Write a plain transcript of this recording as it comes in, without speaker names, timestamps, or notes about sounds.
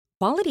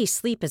Quality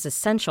sleep is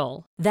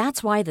essential.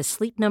 That's why the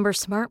Sleep Number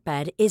Smart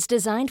Bed is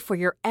designed for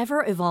your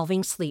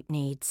ever-evolving sleep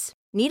needs.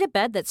 Need a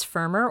bed that's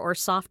firmer or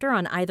softer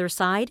on either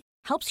side?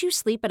 Helps you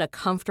sleep at a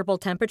comfortable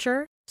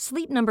temperature?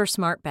 Sleep Number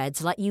Smart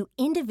Beds let you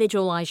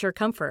individualize your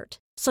comfort,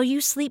 so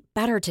you sleep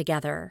better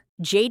together.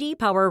 J.D.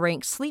 Power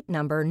ranks Sleep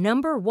Number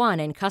number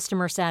 1 in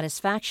customer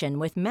satisfaction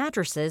with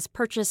mattresses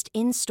purchased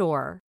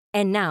in-store.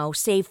 And now,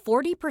 save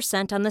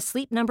 40% on the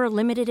Sleep Number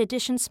Limited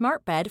Edition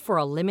Smart Bed for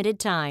a limited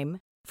time.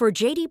 For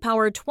J.D.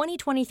 Power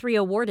 2023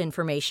 award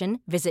information,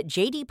 visit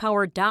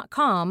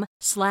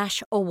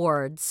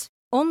jdpower.com/awards.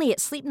 Only at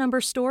Sleep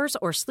Number stores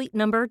or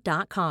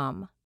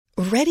sleepnumber.com.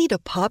 Ready to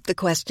pop the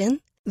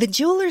question? The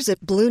jewelers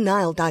at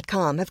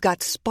BlueNile.com have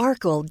got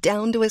sparkle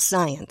down to a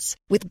science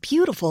with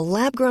beautiful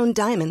lab-grown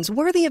diamonds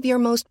worthy of your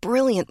most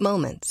brilliant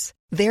moments.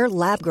 Their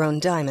lab-grown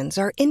diamonds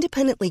are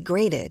independently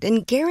graded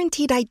and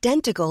guaranteed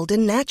identical to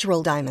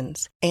natural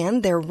diamonds,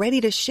 and they're ready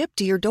to ship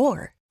to your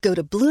door. Go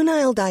to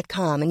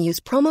BlueNile.com and use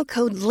promo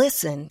code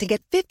LISTEN to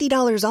get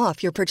 $50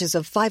 off your purchase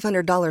of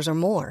 $500 or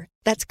more.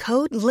 That's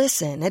code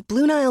LISTEN at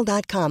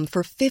BlueNile.com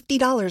for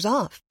 $50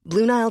 off.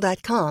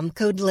 BlueNile.com,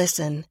 code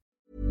LISTEN.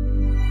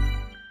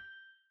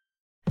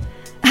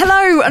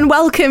 Hello and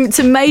welcome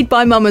to Made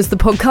by Mamas, the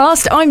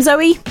podcast. I'm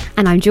Zoe.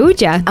 And I'm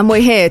Georgia. And we're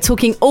here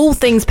talking all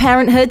things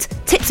parenthood,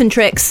 tips and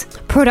tricks,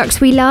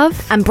 products we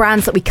love, and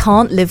brands that we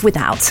can't live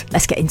without.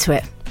 Let's get into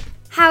it.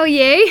 How are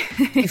you?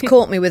 You've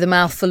caught me with a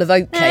mouthful of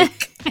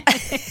oatcake.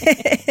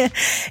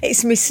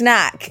 It's my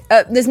snack.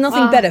 There's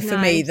nothing better for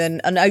me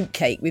than an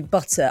oatcake with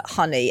butter,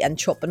 honey and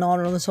chopped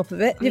banana on the top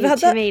of it. Have you ever had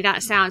that? To me,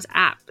 that sounds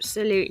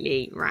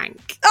absolutely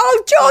rank.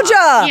 Oh,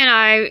 Georgia!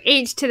 But,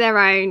 each to their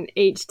own,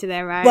 each to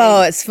their own.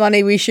 Well, it's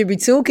funny we should be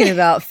talking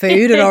about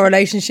food and our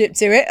relationship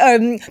to it.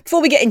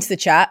 Before we get into the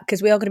chat,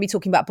 because we are going to be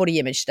talking about body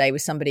image today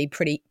with somebody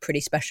pretty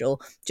special,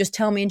 just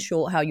tell me in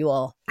short how you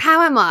are.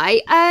 How am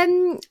I?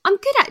 I'm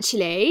good,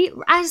 actually.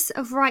 As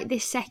of right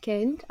this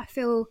second, I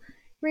feel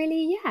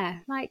really,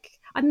 I'm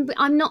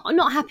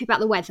not happy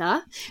about the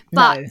weather,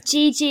 but no.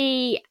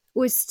 Gigi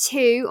was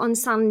 2 on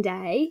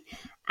Sunday,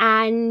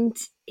 and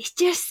it's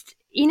just,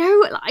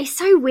 it's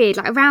so weird.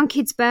 Like around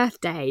kids'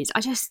 birthdays,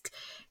 I just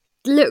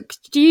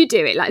you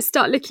do it,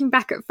 start looking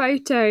back at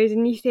photos,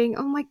 and you think,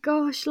 oh my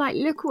gosh,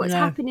 look what's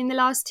happened in the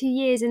last 2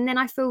 years, and then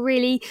I feel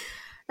really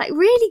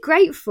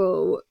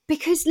grateful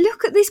because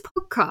look at this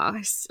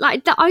podcast.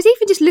 I was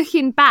even just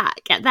looking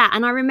back at that,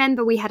 and I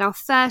remember we had our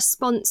first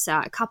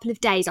sponsor a couple of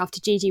days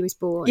after Gigi was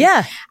born.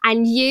 Yeah.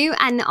 And you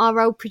and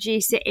our old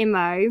producer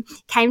Imo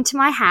came to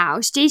my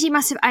house. Gigi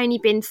must have only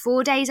been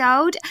 4 days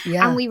old,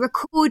 and we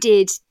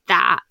recorded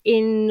that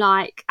in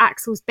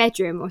Axel's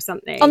bedroom or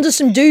something. Under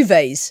some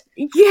duvets.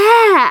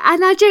 Yeah,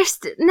 and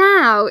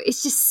now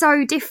it's just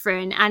so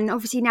different, and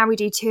obviously now we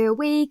do 2 a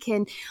week,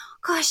 and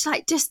gosh,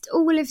 just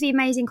all of the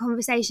amazing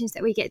conversations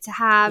that we get to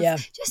have. Yeah.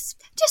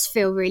 Just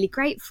feel really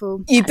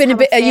grateful. Are you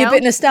a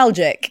bit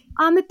nostalgic?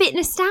 I'm a bit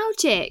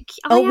nostalgic.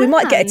 We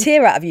might get a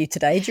tear out of you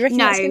today. Do you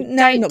reckon?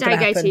 Don't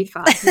go too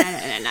fast. No.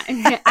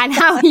 And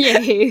how are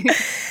you?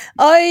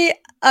 I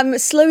am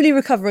slowly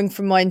recovering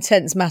from my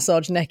intense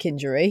massage neck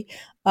injury.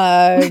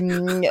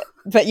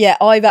 But yeah,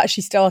 I've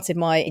actually started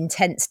my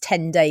intense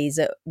 10 days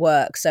at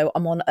work, so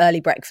I'm on early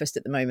breakfast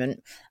at the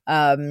moment,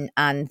 and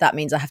that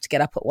means I have to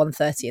get up at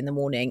 1:30 in the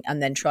morning and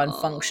then try and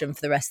function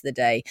for the rest of the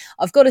day.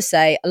 I've got to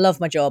say, I love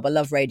my job, I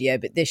love radio,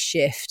 but this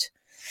shift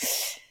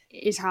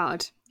is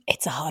hard.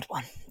 It's a hard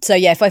one. So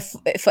yeah, if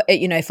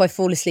I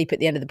fall asleep at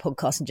the end of the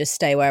podcast and just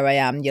stay where I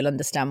am, you'll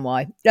understand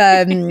why.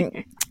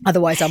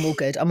 Otherwise, I'm all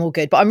good.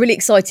 But I'm really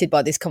excited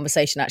by this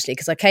conversation, actually,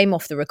 because I came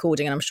off the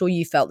recording and I'm sure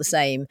you felt the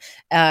same.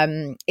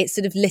 It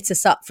sort of lit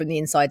us up from the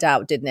inside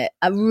out, didn't it?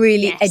 A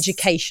really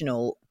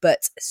educational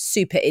but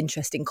super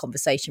interesting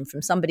conversation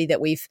from somebody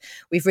that we've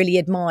really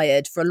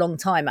admired for a long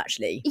time,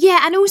 actually.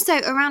 Yeah, and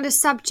also around a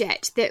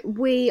subject that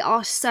we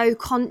are so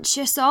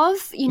conscious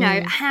of,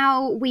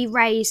 how we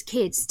raise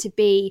kids to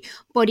be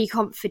body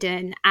confident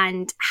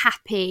and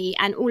happy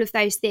and all of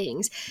those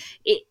things.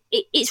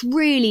 It's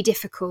really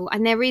difficult,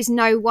 and there is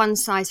no one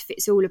size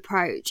fits all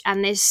approach,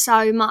 and there's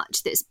so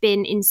much that's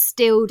been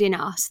instilled in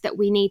us that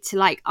we need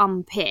to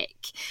unpick.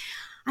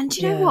 And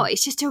do you know what?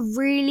 It's just a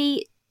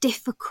really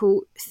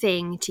difficult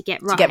thing to get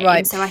right.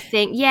 And so I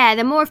think,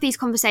 the more of these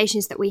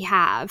conversations that we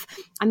have,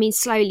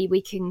 slowly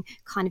we can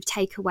kind of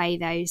take away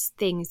those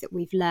things that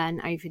we've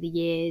learned over the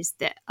years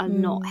that are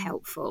not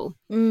helpful.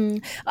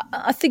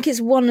 I think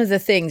it's one of the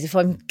things, if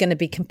I'm going to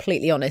be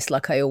completely honest,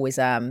 like I always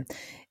am,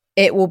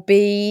 it will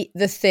be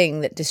the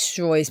thing that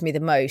destroys me the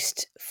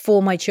most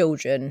for my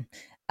children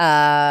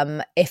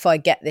if I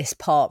get this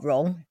part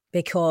wrong,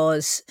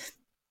 because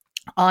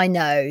I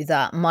know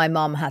that my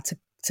mum had to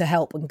to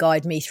help and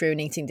guide me through an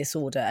eating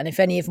disorder. And if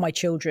any of my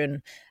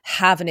children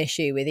have an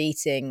issue with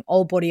eating,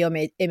 or body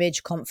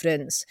image,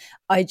 confidence,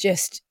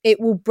 it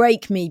will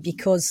break me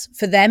because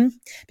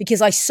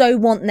I so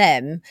want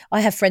them.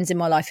 I have friends in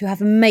my life who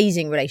have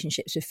amazing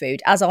relationships with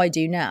food, as I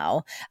do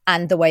now.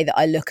 And the way that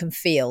I look and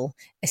feel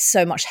is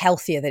so much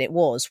healthier than it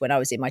was when I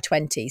was in my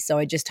 20s. So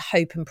I just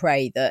hope and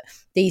pray that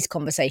these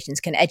conversations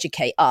can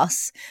educate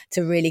us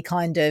to really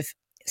kind of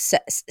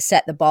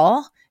set the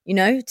bar, you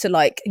know, to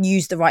like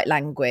use the right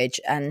language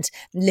and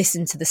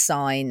listen to the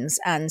signs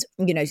and,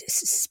 you know,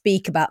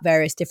 speak about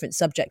various different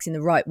subjects in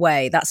the right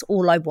way. That's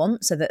all I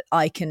want, so that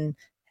I can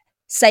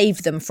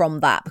save them from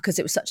that, because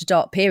it was such a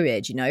dark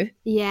period, you know?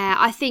 Yeah,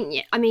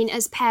 I mean,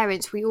 as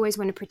parents, we always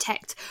want to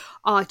protect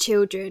our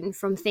children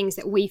from things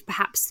that we've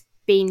perhaps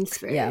been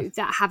through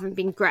that haven't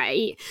been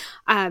great,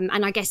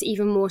 and I guess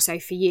even more so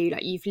for you,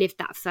 like you've lived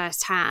that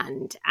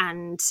firsthand,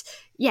 and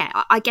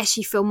I guess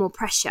you feel more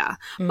pressure.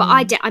 But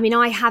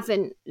I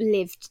haven't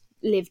lived,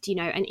 you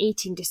know, an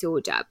eating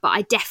disorder, but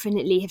I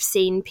definitely have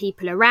seen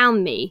people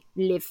around me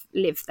live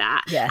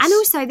that. Yes. And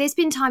also there's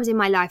been times in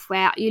my life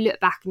where you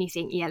look back and you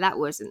think, that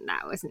wasn't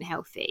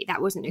healthy,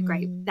 that wasn't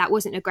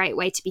a great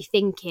way to be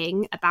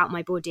thinking about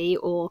my body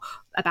or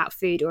about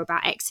food or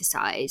about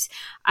exercise.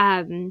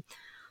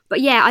 But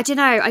I don't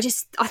know.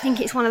 I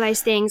think it's one of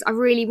those things. I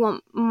really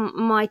want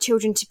my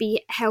children to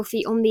be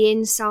healthy on the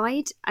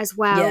inside as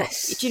well.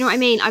 Yes. Do you know what I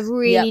mean? I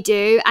really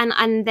do.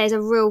 And there's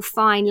a real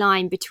fine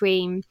line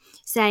between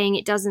saying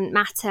it doesn't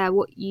matter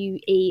what you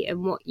eat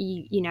and what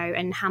you know,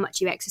 and how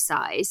much you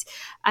exercise.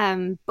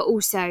 But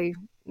also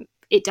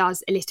it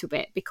does a little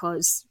bit,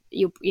 because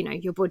your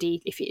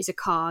body, if it is a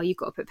car, you've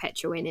got to put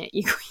petrol in it.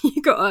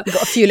 You've got to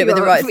fuel it with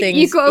the right things.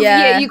 You've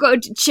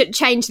got to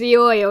change the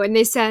oil, and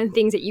there's certain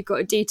things that you've got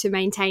to do to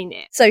maintain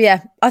it. So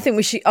I think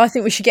we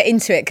should get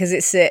into it, because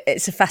it's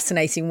a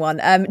fascinating one.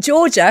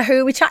 Georgia,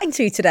 who are we chatting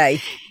to today?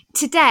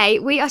 Today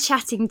we are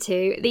chatting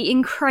to the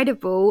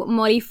incredible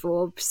Molly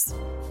Forbes.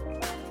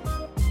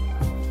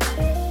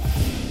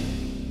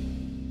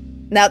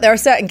 Now, there are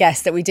certain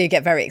guests that we do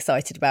get very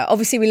excited about.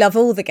 Obviously, we love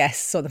all the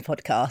guests on the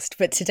podcast,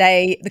 but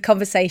today the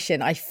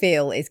conversation, I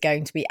feel, is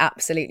going to be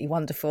absolutely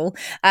wonderful.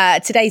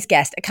 Today's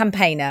guest, a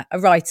campaigner, a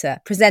writer,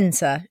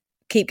 presenter,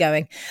 keep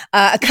going,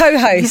 a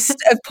co-host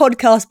of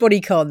podcast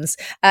Bodycons.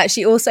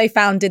 She also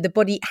founded the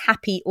Body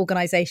Happy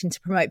organisation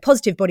to promote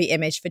positive body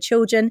image for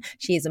children.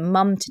 She is a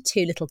mum to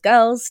 2 little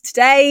girls.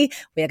 Today,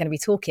 we are going to be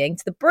talking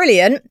to the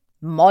brilliant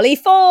Molly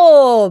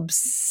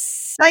Forbes.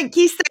 Thank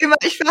you so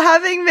much for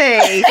having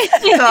me.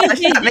 Gosh,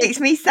 that makes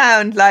me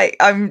sound like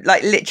I'm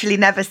like literally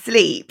never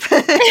sleep.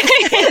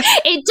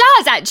 It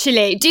does,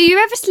 actually. Do you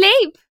ever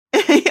sleep?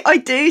 I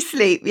do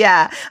sleep,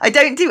 yeah. I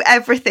don't do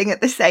everything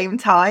at the same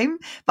time,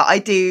 but I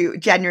do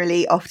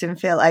generally often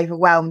feel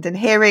overwhelmed. And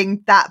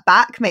hearing that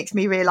back makes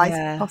me realise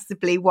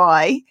possibly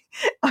why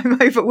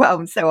I'm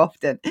overwhelmed so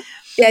often.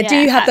 Yeah, do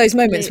you have those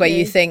moments where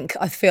you think,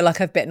 I feel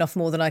like I've bitten off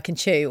more than I can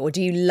chew? Or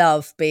do you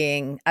love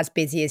being as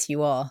busy as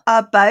you are?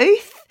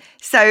 Both.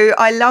 So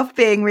I love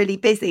being really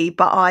busy,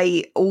 but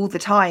I all the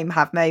time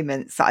have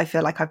moments that I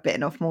feel like I've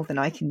bitten off more than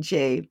I can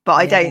chew. But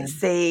I don't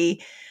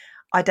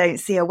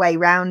see a way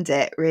round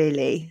it,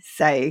 really.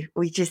 So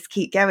we just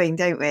keep going,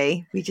 don't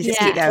we? We just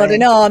keep going.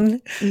 Plodding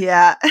on.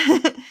 Yeah.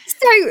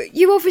 So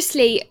you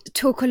obviously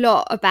talk a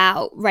lot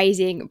about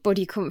raising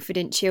body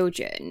confident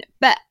children,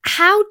 but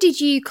how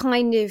did you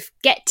kind of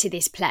get to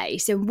this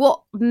place, and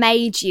what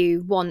made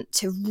you want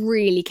to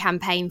really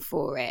campaign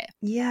for it?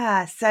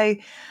 Yeah. So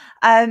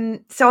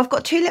I've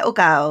got 2 little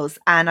girls,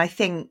 and I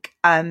think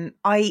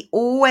I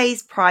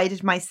always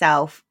prided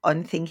myself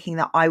on thinking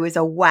that I was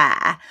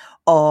aware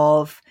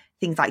of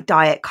things like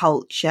diet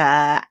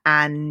culture,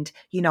 and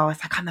I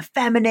was like, I'm a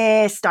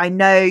feminist, I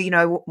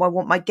know, I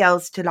want my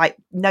girls to like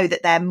know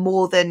that they're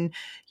more than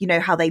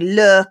how they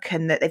look,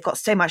 and that they've got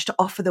so much to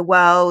offer the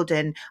world,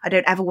 and I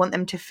don't ever want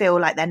them to feel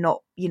like they're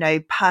not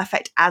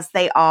perfect as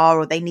they are,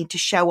 or they need to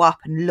show up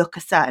and look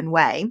a certain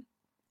way.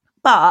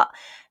 But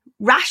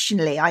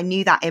rationally, I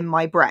knew that in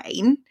my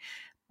brain,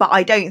 but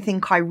I don't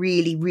think I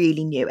really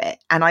knew it.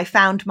 And I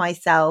found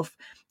myself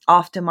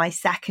after my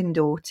second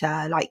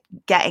daughter, like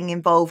getting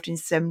involved in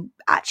some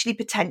actually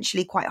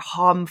potentially quite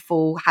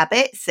harmful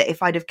habits that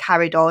if I'd have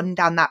carried on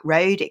down that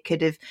road, it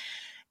could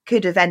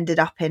have ended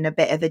up in a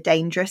bit of a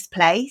dangerous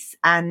place.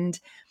 And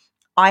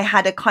I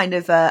had a kind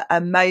of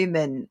a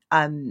moment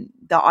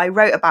that I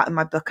wrote about in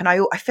my book. And I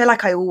feel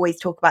like I always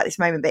talk about this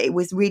moment, but it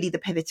was really the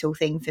pivotal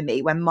thing for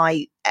me when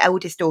my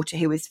eldest daughter,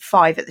 who was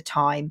 5 at the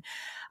time,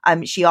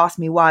 she asked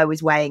me why I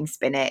was weighing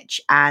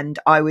spinach, and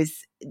I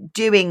was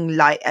doing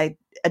like a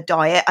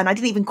diet, and I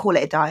didn't even call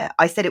it a diet.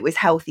 I said it was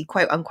healthy,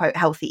 quote unquote,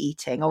 healthy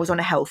eating. I was on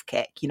a health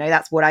kick.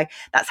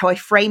 That's how I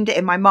framed it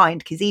in my mind,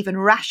 because even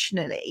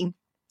rationally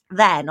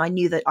then I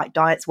knew that like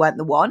diets weren't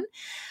the one.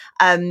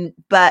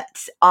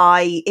 But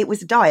it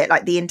was a diet,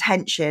 like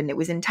it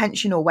was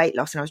intentional weight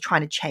loss, and I was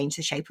trying to change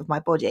the shape of my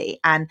body.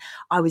 And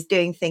I was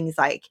doing things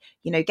like,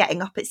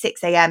 getting up at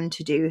 6 a.m.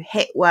 to do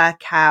HIIT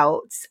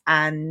workouts,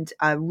 and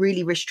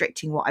really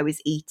restricting what I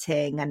was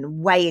eating,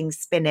 and weighing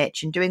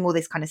spinach, and doing all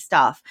this kind of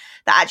stuff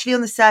that actually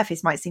on the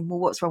surface might seem, well,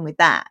 what's wrong with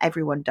that?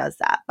 Everyone does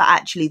that. But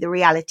actually the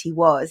reality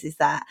is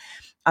that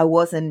I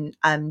wasn't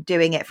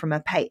doing it from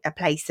a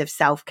place of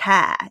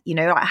self-care.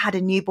 I had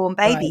a newborn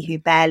baby who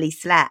barely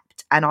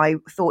slept, and I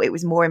thought it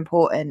was more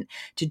important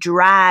to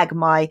drag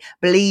my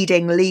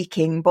bleeding,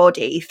 leaking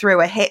body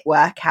through a HIIT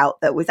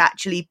workout that was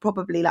actually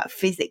probably like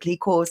physically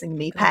causing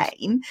me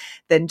pain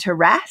than to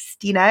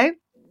rest,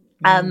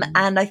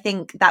 And I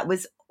think that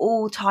was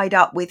all tied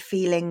up with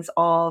feelings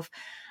of,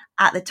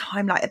 at the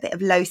time, like a bit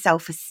of low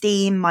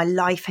self-esteem. My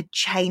life had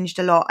changed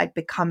a lot. I'd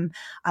become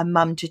a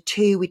mum to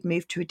 2. We'd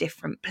moved to a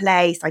different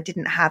place. I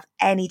didn't have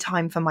any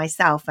time for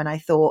myself. And I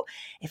thought,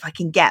 if I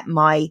can get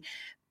my,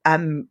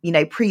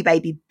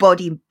 pre-baby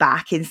body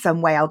back in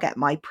some way, I'll get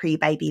my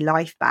pre-baby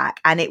life back.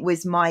 And it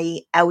was my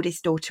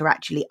eldest daughter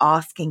actually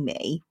asking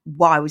me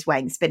why I was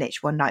weighing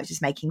spinach one night. I was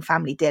just making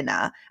family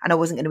dinner, and I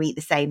wasn't going to eat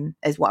the same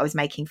as what I was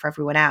making for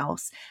everyone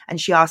else.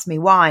 And she asked me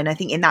why. And I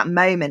think in that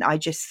moment, I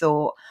just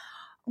thought,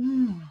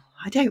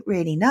 I don't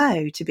really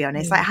know, to be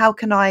honest. Like, how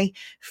can I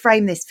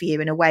frame this for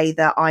you in a way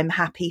that I'm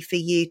happy for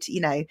you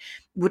to,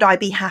 would I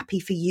be happy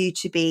for you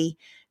to be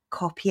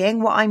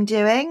copying what I'm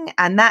doing?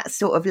 And that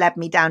sort of led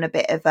me down a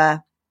bit of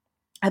a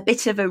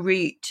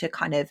route to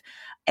kind of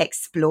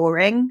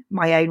exploring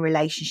my own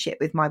relationship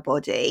with my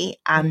body.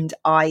 And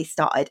I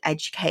started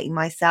educating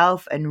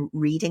myself and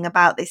reading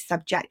about this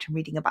subject and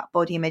reading about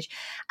body image.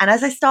 And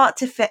as I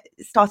started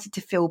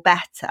to feel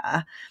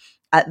better,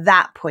 at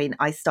that point,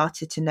 I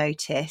started to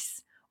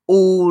notice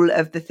all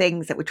of the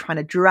things that were trying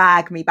to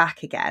drag me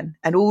back again,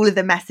 and all of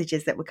the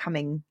messages that were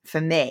coming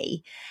for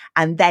me,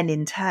 and then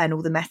in turn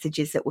all the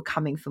messages that were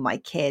coming for my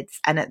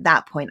kids. And at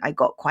that point I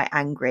got quite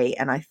angry,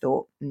 and I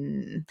thought,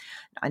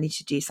 I need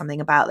to do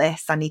something about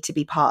this. I need to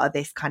be part of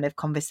this kind of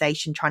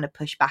conversation, trying to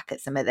push back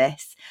at some of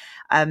this.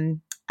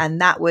 And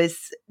that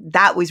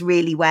was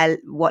really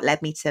what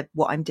led me to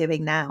what I'm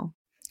doing now.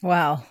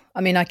 Wow.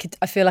 I mean, I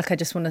feel like I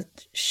just want to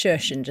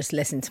shush and just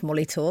listen to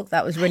Molly talk.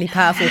 That was really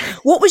powerful.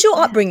 What was your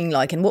upbringing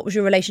like, and what was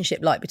your relationship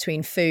like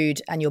between food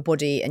and your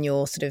body and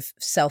your sort of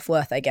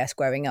self-worth, I guess,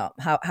 growing up?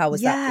 How was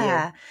that for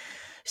you?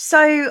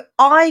 So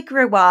I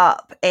grew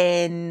up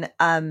in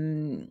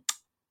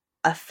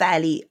a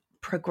fairly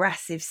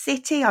progressive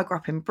city. I grew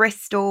up in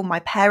Bristol.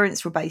 My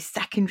parents were both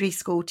secondary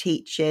school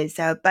teachers.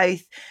 They were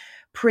both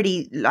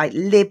pretty like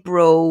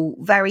liberal,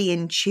 very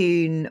in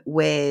tune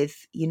with,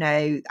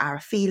 our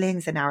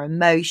feelings and our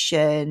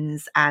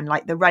emotions. And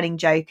like the running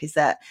joke is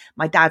that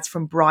my dad's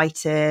from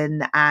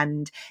Brighton,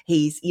 and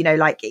he's,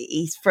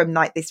 he's from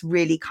like this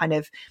really kind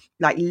of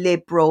like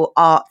liberal,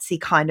 artsy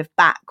kind of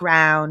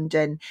background.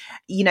 And,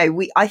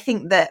 I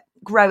think that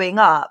growing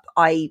up,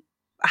 I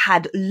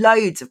had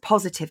loads of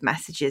positive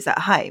messages at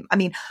home. I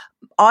mean,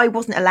 I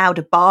wasn't allowed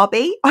a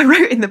Barbie. I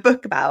wrote in the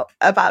book about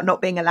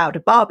not being allowed a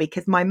Barbie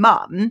because my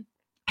mum,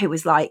 who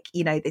was like,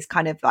 this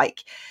kind of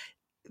like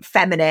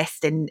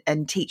feminist and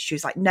teacher,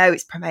 was like, no,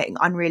 it's promoting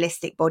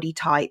unrealistic body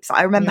types.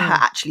 I remember her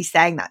actually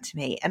saying that to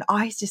me, and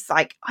I was just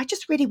like, I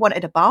just really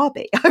wanted a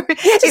Barbie.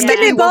 Just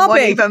a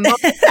Barbie.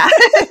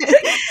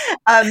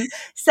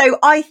 So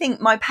I think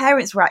my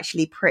parents were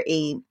actually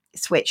pretty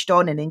switched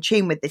on and in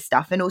tune with this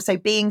stuff. And also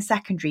being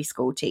secondary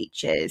school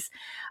teachers,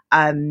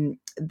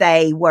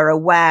 they were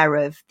aware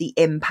of the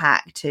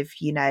impact of,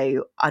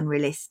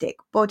 unrealistic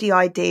body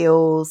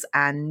ideals,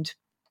 and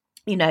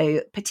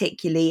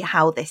particularly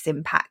how this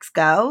impacts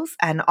girls.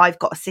 And I've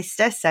got a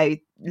sister, so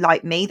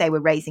like me, they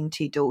were raising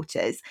 2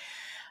 daughters.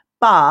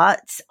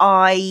 But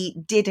I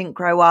didn't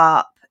grow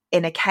up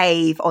in a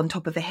cave on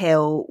top of a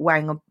hill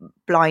wearing a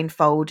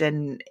blindfold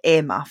and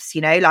earmuffs,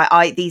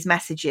 these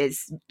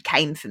messages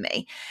came for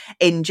me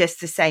in just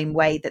the same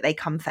way that they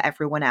come for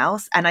everyone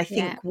else. And I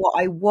think what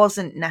I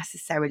wasn't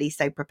necessarily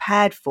so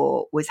prepared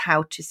for was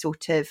how to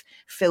sort of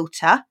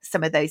filter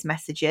some of those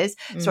messages.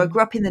 So I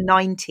grew up in the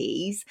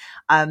 90s,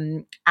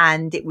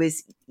 and it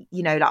was,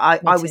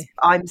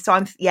 I'm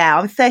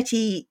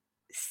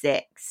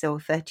 36 or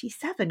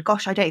 37.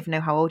 Gosh, I don't even know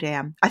how old I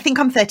am. I think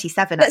I'm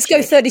 37. Let's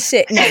go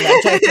 36. No,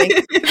 joking.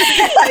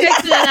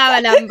 Just a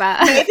lower number.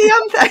 Maybe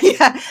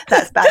yeah,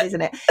 that's bad,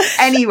 isn't it?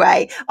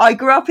 Anyway, I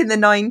grew up in the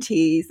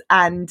 90s,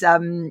 and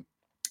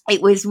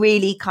it was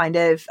really kind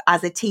of,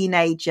 as a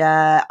teenager,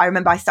 I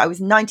remember I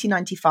was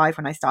 1995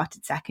 when I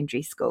started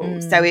secondary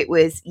school. So it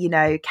was,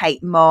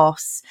 Kate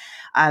Moss,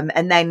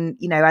 and then,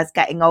 as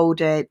getting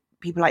older,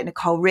 people like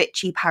Nicole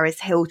Richie, Paris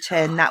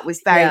Hilton, that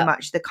was very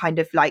much the kind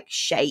of like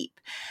shape.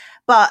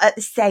 But at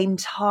the same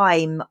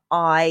time,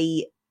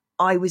 I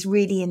was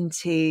really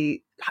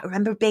I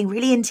remember being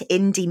really into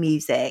indie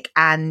music,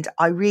 and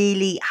I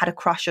really had a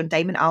crush on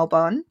Damon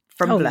Albarn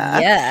from Blur.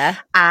 Yeah.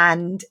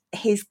 And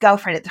his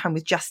girlfriend at the time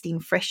was Justine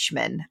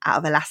Frischmann out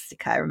of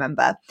Elastica, I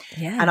remember.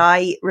 Yeah. And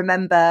I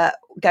remember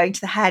going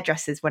to the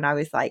hairdressers when I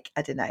was like,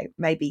 I don't know,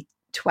 maybe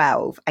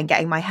 12 and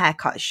getting my hair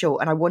cut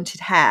short, and I wanted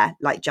hair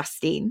like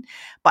Justine,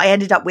 but I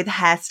ended up with a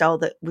hairstyle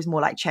that was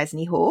more like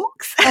Chesney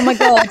Hawkes. Oh my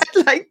God.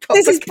 Like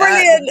this is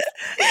brilliant.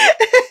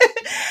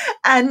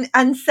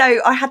 and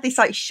so I had this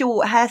like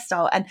short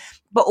hairstyle,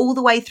 but all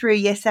the way through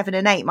year 7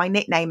 and 8, my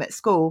nickname at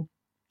school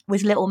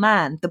was Little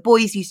Man. The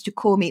boys used to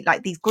call me,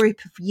 like these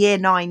group of year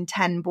 9,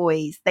 10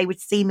 boys, they would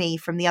see me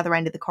from the other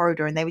end of the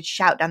corridor and they would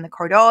shout down the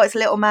corridor, "Oh, it's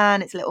Little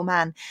Man, it's Little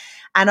Man."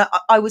 And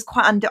I was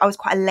quite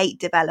a late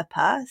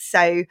developer,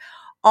 so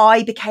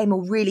I became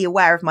really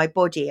aware of my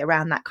body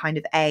around that kind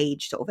of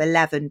age, sort of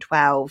 11,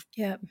 12,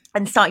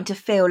 and starting to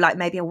feel like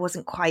maybe I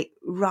wasn't quite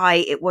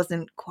right. It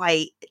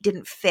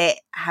didn't fit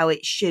how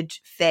it should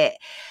fit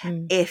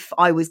if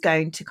I was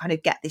going to kind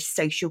of get this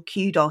social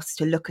kudos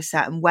to look a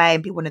certain way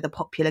and be one of the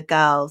popular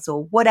girls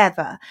or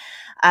whatever.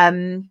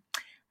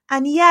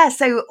 And yeah,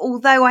 so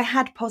although I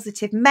had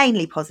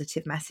mainly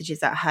positive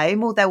messages at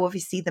home, although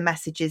obviously the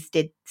messages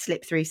did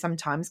slip through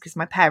sometimes because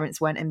my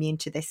parents weren't immune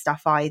to this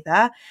stuff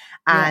either.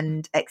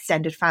 And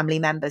extended family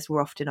members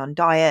were often on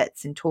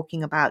diets and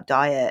talking about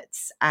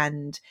diets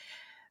and,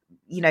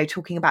 you know,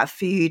 talking about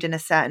food in a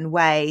certain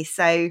way.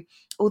 So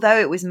although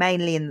it was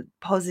mainly in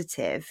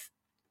positive,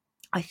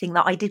 I think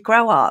that I did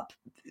grow up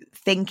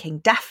thinking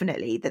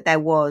definitely that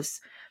there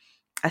was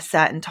a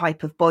certain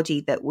type of body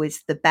that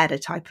was the better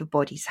type of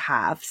body to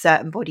have.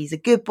 Certain bodies are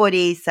good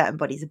bodies, certain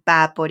bodies are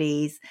bad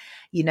bodies.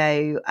 You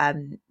know,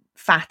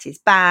 fat is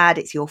bad.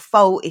 It's your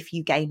fault if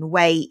you gain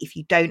weight, if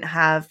you don't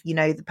have, you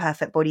know, the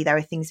perfect body. There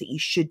are things that you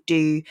should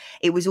do.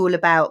 It was all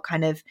about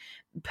kind of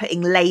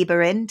putting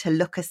labor in to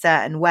look a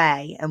certain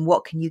way, and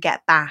what can you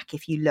get back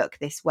if you look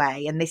this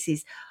way. And this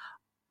is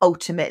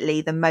ultimately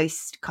the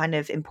most kind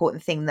of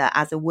important thing that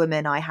as a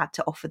woman I had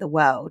to offer the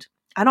world.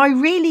 And I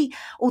really,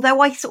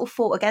 although I sort of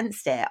fought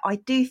against it, I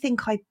do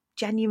think I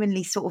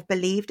genuinely sort of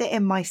believed it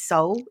in my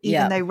soul,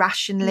 even though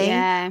rationally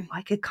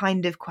I could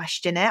kind of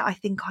question it. I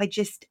think I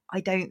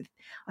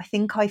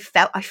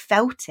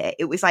felt it.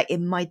 It was like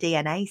in my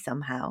DNA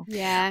somehow.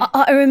 Yeah.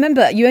 I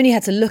remember you only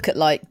had to look at,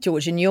 like,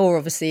 George, and you're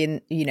obviously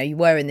in, you know, you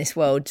were in this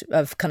world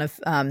of kind of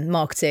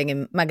marketing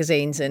and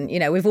magazines, and, you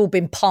know, we've all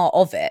been part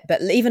of it.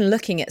 But even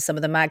looking at some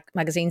of the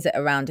magazines that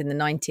are around in the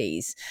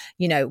 90s,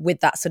 you know, with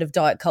that sort of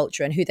diet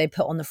culture and who they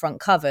put on the front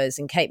covers,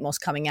 and Kate Moss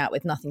coming out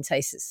with "Nothing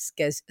tastes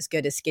as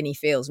good as skinny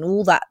feels," and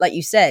all that, like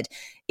you said,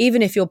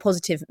 even if your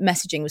positive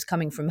messaging was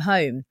coming from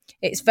home,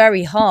 it's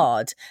very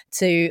hard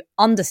to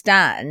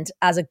understand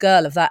as a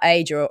girl of that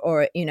age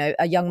or you know,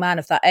 a young man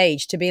of that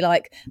age to be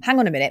like, hang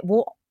on a minute,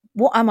 what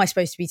am I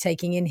supposed to be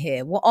taking in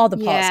here? What are the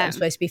parts that I'm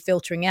supposed to be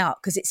filtering out?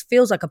 Because it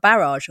feels like a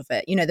barrage of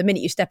it. You know, the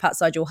minute you step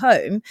outside your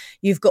home,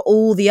 you've got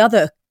all the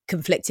other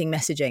conflicting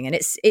messaging, and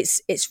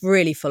it's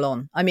really full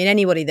on. I mean,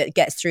 anybody that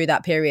gets through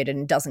that period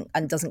and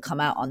doesn't come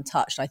out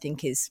untouched, I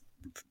think is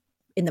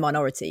in the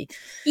minority.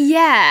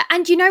 Yeah.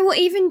 And you know what,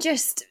 even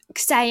just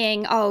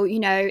saying, oh, you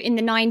know, in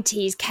the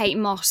 90s Kate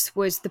Moss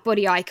was the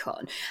body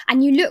icon,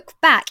 and you look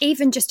back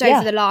even just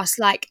over the last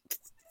like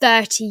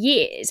 30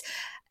 years,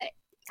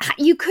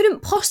 you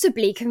couldn't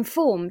possibly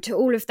conform to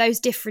all of those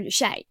different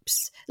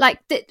shapes. Like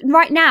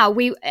right now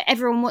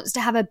everyone wants to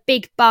have a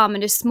big bum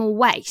and a small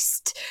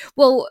waist.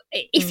 Well,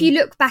 if you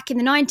look back in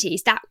the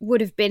 90s, that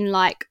would have been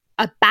like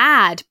a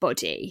bad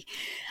body.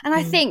 And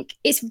I think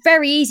it's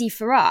very easy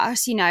for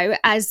us, you know,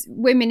 as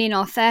women in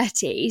our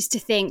 30s to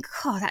think,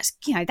 oh,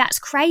 that's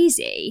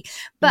crazy.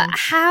 But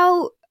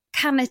how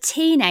can a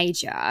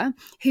teenager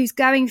who's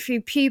going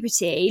through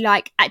puberty,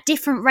 like at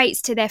different rates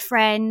to their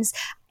friends,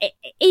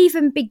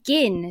 even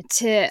begin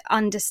to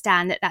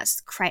understand that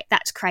that's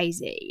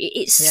crazy?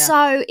 It's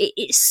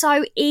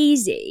so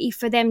easy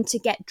for them to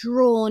get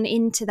drawn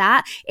into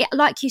that.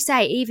 Like you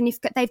say, even if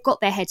they've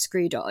got their head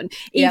screwed on,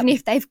 even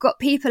if they've got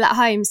people at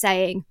home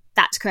saying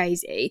that's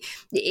crazy,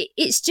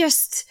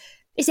 it's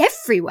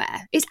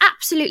everywhere. It's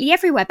absolutely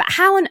everywhere. But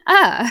how on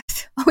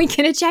earth are we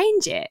going to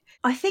change it?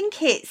 I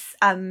think it's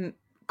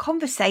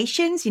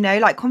conversations, you know,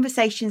 like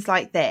conversations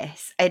like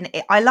this. And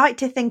I like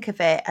to think of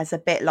it as a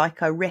bit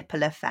like a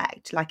ripple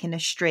effect, like in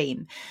a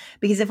stream.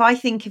 Because if I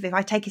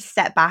take a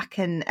step back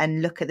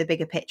and look at the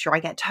bigger picture, I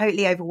get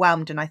totally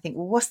overwhelmed and I think,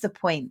 well, what's the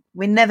point?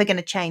 We're never going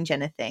to change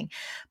anything.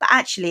 But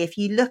actually, if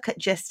you look at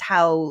just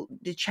how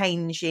the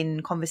change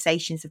in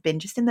conversations have been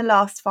just in the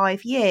last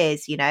 5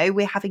 years, you know,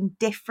 we're having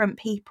different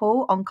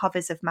people on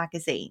covers of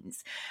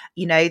magazines.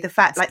 You know, the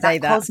fact like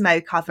that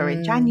Cosmo cover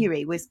in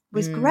January was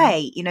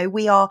great. You know,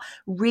 we are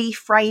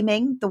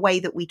reframing the way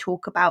that we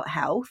talk about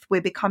health.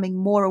 We're becoming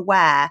more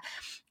aware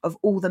of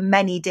all the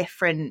many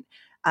different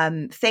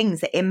things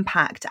that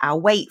impact our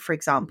weight, for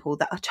example,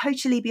 that are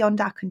totally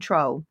beyond our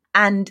control.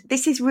 And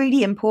this is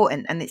really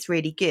important and it's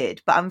really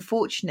good. But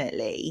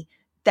unfortunately,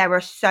 there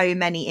are so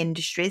many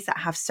industries that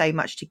have so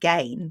much to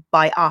gain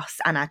by us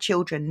and our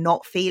children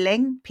not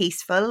feeling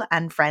peaceful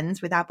and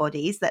friends with our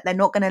bodies that they're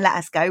not going to let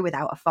us go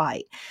without a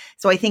fight.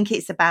 So I think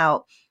it's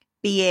about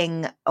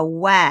being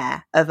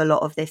aware of a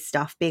lot of this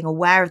stuff, being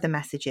aware of the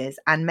messages,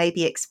 and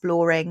maybe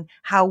exploring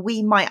how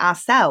we might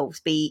ourselves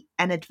be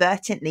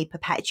inadvertently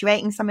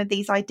perpetuating some of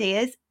these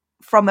ideas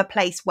from a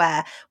place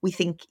where we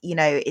think, you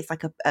know, it's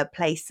like a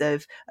place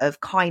of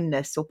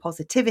kindness or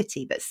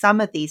positivity. But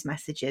some of these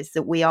messages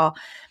that we are,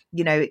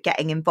 you know,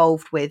 getting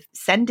involved with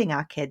sending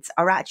our kids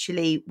are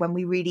actually, when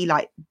we really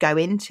like go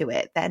into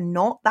it, they're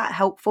not that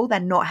helpful. They're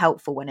not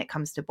helpful when it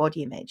comes to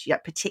body image,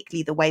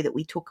 particularly the way that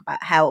we talk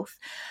about health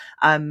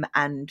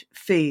and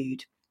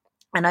food.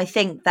 And I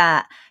think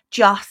that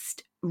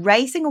just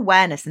raising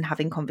awareness and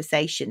having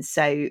conversations.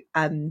 So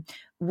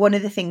one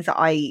of the things that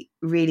I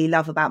really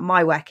love about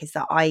my work is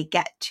that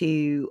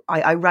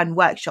I run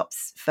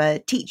workshops for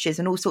teachers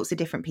and all sorts of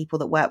different people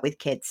that work with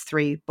kids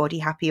through Body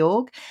Happy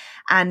Org.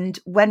 And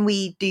when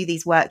we do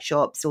these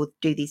workshops or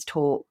do these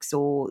talks,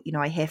 or, you know,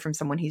 I hear from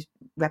someone who's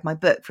read my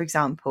book, for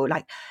example,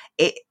 like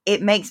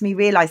it makes me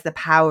realize the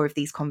power of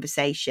these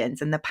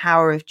conversations and the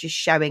power of just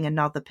showing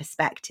another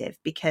perspective,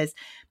 because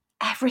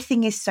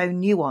everything is so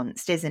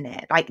nuanced, isn't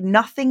it? Like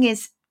nothing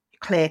is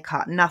clear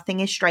cut, nothing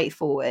is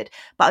straightforward.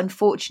 But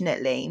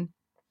unfortunately,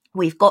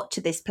 we've got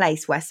to this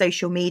place where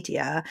social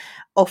media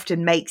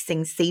often makes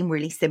things seem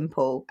really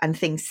simple and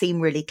things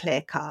seem really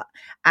clear cut.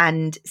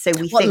 And so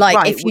we think, like,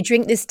 right, if you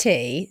drink this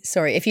tea,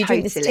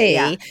 drink this tea,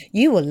 yeah,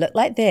 you will look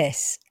like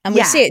this. And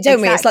we see it,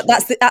 don't we? It's like,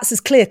 that's as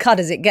clear cut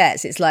as it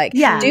gets. It's like,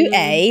 do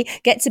A,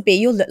 get to B,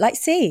 you'll look like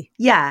C.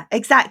 Yeah,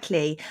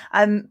 exactly.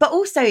 But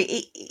also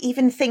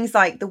even things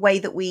like the way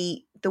that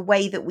we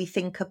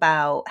think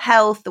about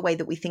health, the way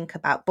that we think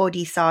about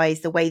body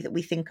size, the way that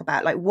we think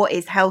about like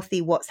what's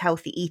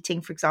healthy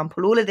eating, for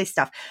example, all of this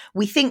stuff.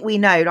 We think we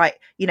know, like,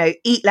 you know,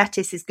 eat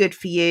lettuce is good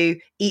for you,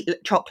 eat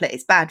chocolate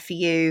is bad for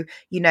you,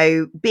 you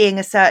know, being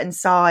a certain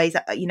size,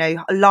 you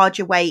know, a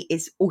larger weight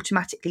is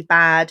automatically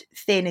bad,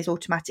 thin is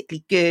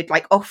automatically good.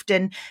 Like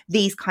often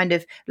these kind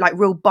of like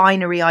real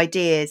binary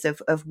ideas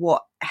of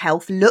what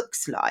health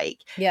looks like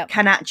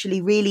can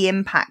actually really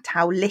impact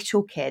how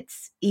little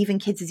kids, even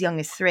kids as young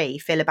as 3,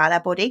 feel about their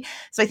body.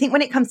 So I think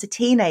when it comes to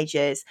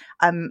teenagers,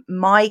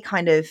 my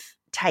kind of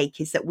take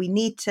is that we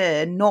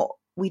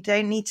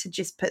don't need to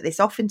just put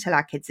this off until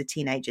our kids are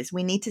teenagers.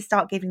 We need to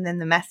start giving them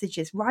the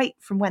messages right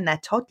from when they're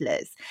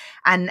toddlers,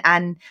 and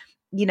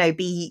you know,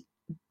 be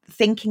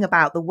thinking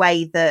about the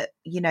way that,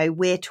 you know,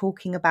 we're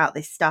talking about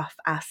this stuff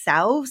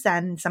ourselves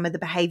and some of the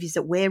behaviors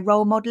that we're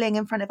role modeling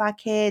in front of our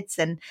kids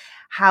and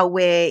how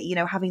we're, you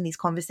know, having these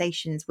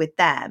conversations with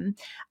them.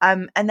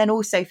 And then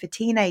also for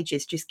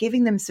teenagers, just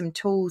giving them some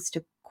tools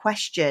to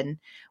question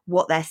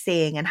what they're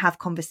seeing and have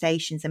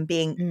conversations and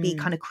be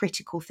kind of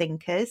critical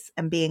thinkers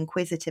and be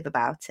inquisitive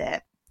about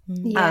it.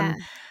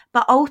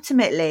 But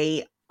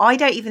ultimately, I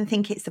don't even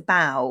think it's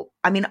about,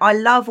 I mean, I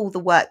love all the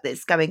work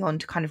that's going on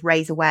to kind of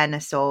raise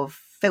awareness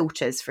of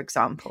filters, for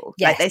example.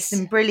 Like there's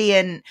some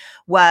brilliant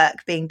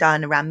work being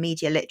done around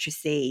media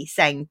literacy,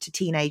 saying to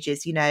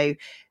teenagers, you know,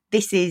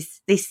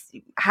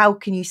 how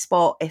can you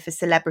spot if a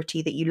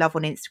celebrity that you love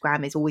on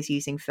Instagram is always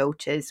using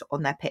filters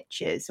on their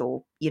pictures,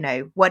 or, you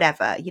know,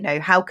 whatever, you know,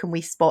 how can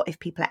we spot if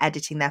people are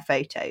editing their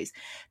photos?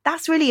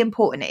 That's really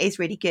important. It is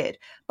really good.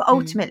 But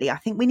ultimately, I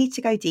think we need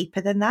to go deeper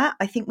than that.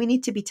 I think we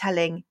need to be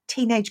telling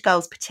teenage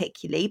girls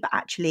particularly, but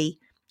actually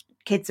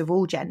kids of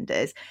all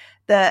genders,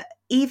 that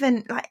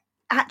even like,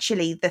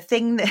 actually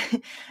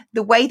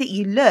the way that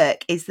you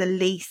look is the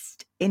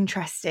least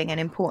interesting and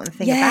important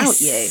thing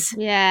about you.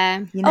 Yeah.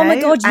 You know? Oh my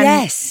God,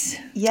 yes.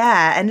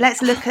 Yeah. And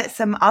let's look at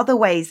some other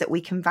ways that we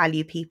can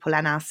value people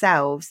and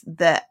ourselves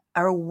that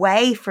are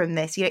away from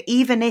this. You know,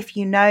 even if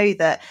you know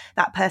that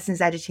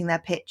person's editing their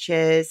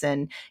pictures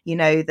and you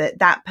know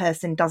that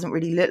person doesn't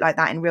really look like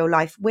that in real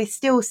life, we're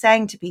still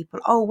saying to people,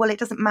 oh, well, it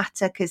doesn't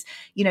matter because,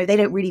 you know, they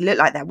don't really look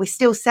like that. We're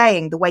still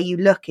saying the way you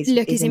look is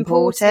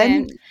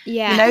important.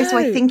 Yeah. You know, so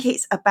I think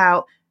it's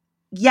about,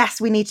 yes,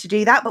 we need to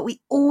do that, but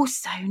we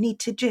also need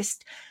to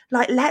just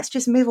like, let's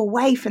just move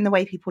away from the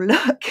way people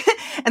look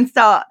and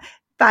start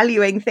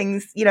valuing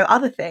things, you know,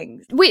 other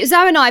things.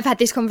 Zoe and I have had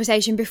this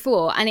conversation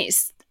before, and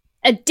it's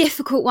a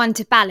difficult one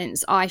to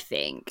balance, I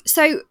think.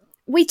 So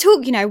we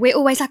talk, you know, we're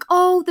always like,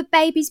 oh, the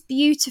baby's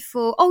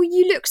beautiful. Oh,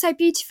 you look so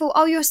beautiful.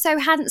 Oh, you're so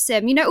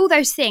handsome. You know, all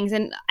those things.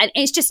 And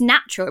it's just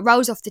natural. It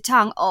rolls off the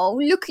tongue. Oh,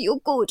 look at your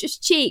gorgeous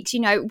cheeks,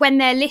 you know, when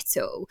they're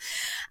little.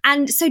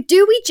 And so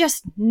do we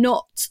just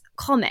not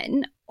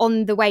comment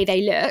on the way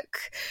they look?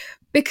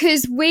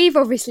 Because we've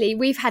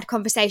had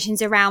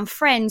conversations around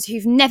friends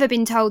who've never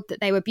been told that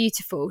they were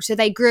beautiful. So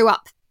they grew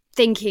up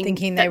thinking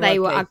that they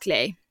were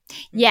ugly.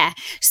 Yeah.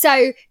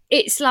 So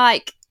it's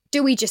like,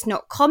 do we just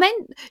not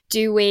comment?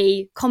 Do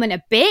we comment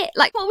a bit?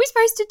 Like, what are we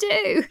supposed to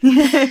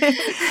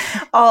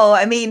do? Oh,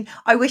 I mean,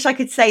 I wish I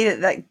could say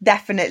that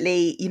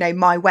definitely, you know,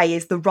 my way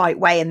is the right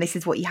way and this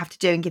is what you have to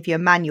do and give you a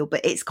manual,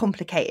 but it's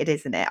complicated,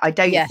 isn't it? I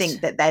don't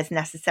think that there's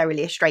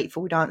necessarily a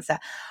straightforward answer.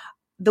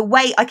 The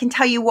way I can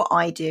tell you what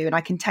I do and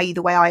I can tell you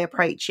the way I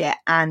approach it.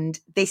 And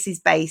this is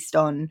based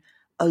on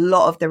a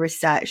lot of the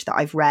research that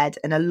I've read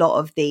and a lot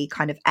of the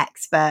kind of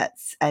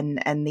experts and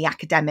the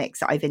academics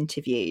that I've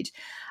interviewed.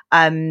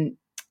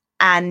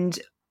 And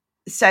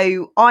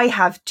so I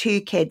have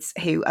 2 kids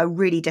who are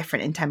really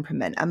different in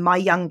temperament. And my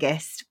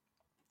youngest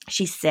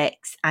she's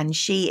 6 and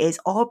she is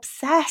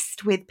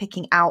obsessed with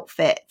picking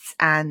outfits,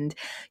 and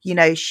you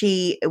know,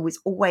 she was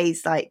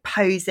always like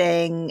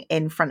posing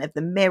in front of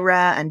the mirror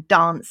and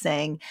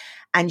dancing,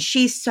 and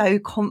she's so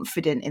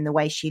confident in the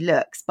way she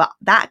looks. But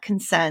that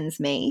concerns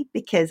me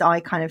because I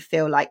kind of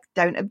feel like,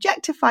 don't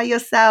objectify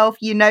yourself.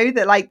 You know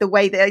that like the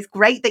way that it's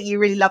great that you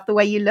really love the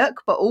way you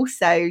look, but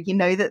also you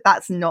know that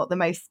that's not the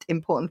most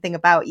important thing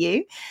about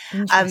you.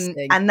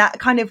 And that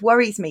kind of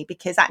worries me,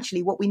 because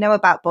actually what we know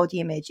about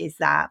body image is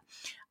that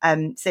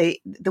so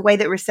the way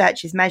that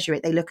researchers measure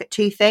it, they look at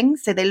 2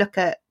 things. So they look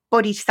at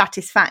body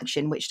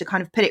satisfaction, which, to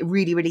kind of put it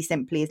really, really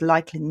simply, is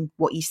liking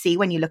what you see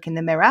when you look in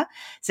the mirror.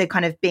 So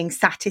kind of being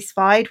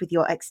satisfied with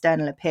your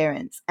external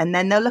appearance. And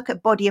then they'll look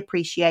at body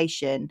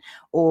appreciation,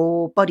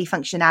 or body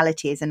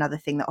functionality is another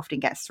thing that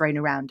often gets thrown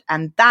around.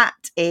 And that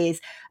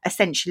is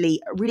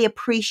essentially really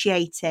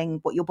appreciating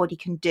what your body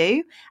can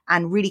do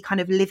and really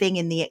kind of living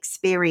in the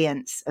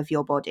experience of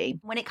your body.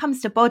 When it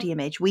comes to body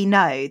image, we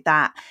know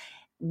that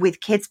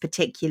with kids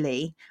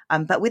particularly,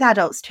 but with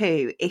adults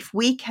too, if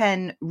we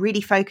can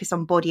really focus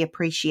on body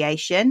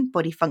appreciation,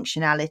 body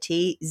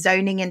functionality,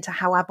 zoning into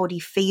how our body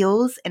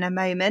feels in a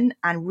moment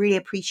and really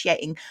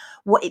appreciating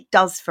what it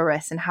does for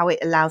us and how it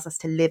allows us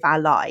to live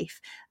our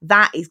life,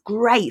 that is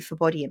great for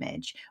body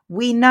image.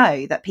 We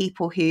know that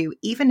people who,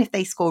 even if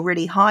they score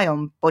really high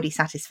on body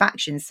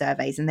satisfaction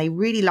surveys and they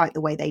really like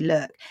the way they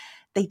look,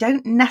 they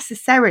don't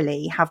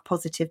necessarily have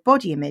positive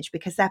body image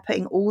because they're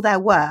putting all their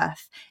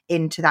worth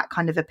into that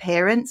kind of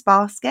appearance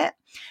basket.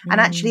 And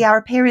actually our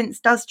appearance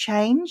does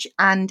change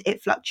and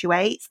it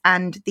fluctuates,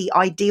 and the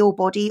ideal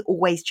body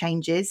always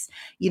changes.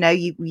 You know,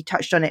 we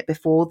touched on it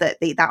before that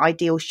that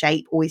ideal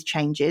shape always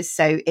changes.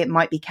 So it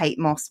might be Kate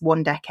Moss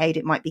one decade,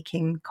 it might be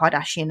Kim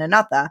Kardashian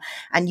another,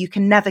 and you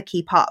can never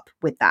keep up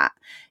with that.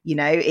 You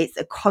know, it's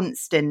a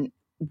constant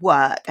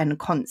work and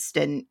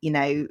constant, you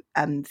know,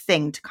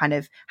 thing to kind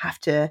of have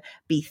to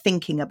be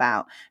thinking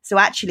about. So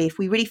actually, if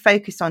we really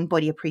focus on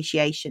body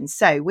appreciation,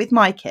 so with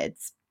my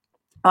kids,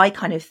 I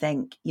kind of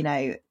think, you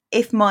know,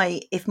 if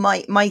my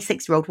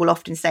 6-year-old will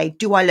often say,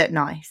 do I look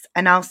nice?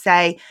 And I'll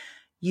say,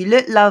 you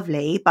look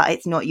lovely, but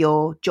it's not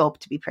your job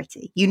to be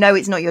pretty. You know,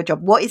 it's not your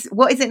job. What is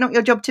it not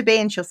your job to be?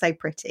 And she'll say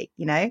pretty,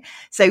 you know?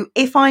 So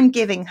if I'm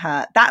giving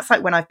her, that's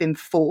like when I've been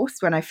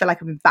forced, when I feel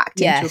like I've been backed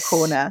into a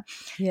corner.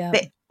 Yeah.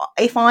 But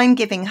if I'm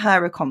giving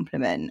her a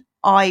compliment,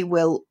 I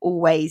will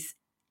always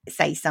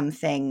say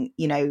something,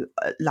 you know,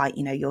 like,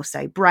 you know, you're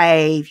so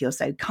brave, you're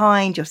so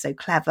kind, you're so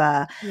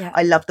clever. Yeah.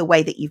 I love the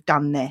way that you've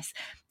done this.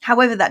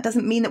 However, that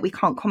doesn't mean that we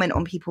can't comment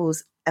on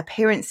people's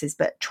appearances,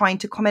 but trying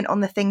to comment on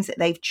the things that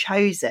they've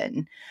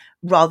chosen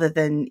rather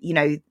than, you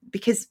know,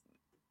 because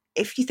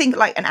if you think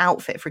like an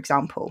outfit, for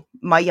example,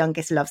 my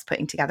youngest loves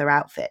putting together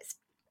outfits.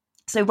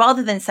 So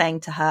rather than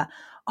saying to her,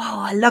 oh,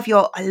 I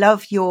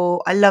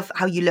love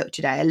how you look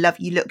today,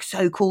 you look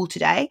so cool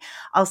today,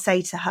 I'll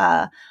say to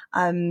her,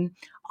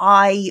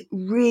 I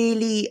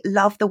really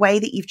love the way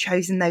that you've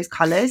chosen those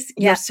colors.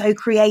 Yeah. You're so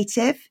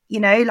creative, you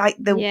know, like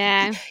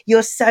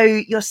you're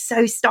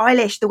so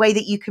stylish, the way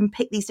that you can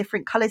pick these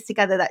different colors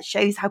together, that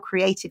shows how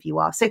creative you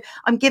are. So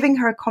I'm giving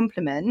her a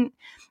compliment,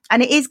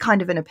 and it is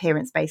kind of an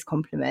appearance-based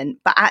compliment,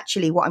 but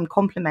actually what I'm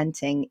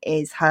complimenting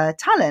is her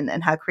talent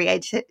and her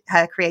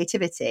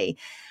creativity.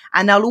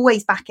 And I'll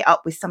always back it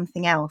up with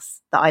something else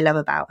that I love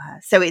about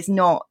her. So it's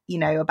not, you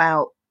know,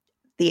 about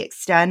the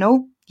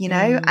external, you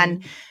know,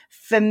 and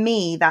for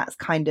me, that's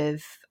kind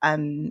of,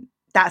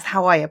 that's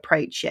how I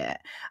approach it.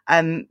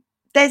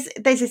 There's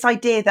this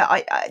idea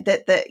that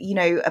that you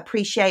know,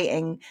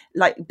 appreciating,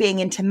 like being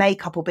into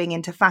makeup or being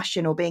into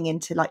fashion or being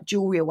into like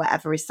jewelry or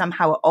whatever is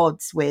somehow at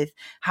odds with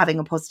having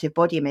a positive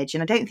body image,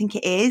 and I don't think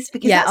it is,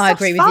 because I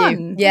agree with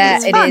you. Yeah,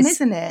 it's fun,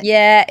 isn't it?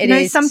 Yeah, it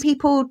is. Some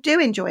people do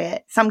enjoy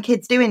it. Some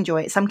kids do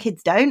enjoy it. Some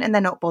kids don't, and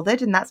they're not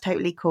bothered, and that's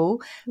totally cool.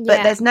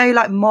 But there's no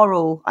like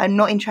moral. I'm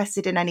not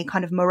interested in any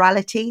kind of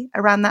morality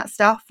around that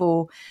stuff,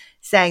 or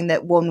saying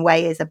that one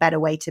way is a better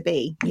way to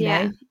be. You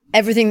know.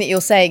 Everything that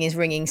you're saying is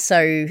ringing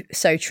so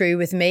true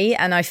with me.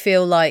 And I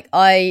feel like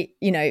I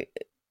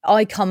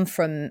come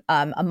from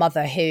a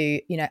mother who,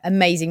 you know,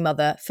 amazing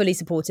mother, fully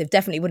supportive,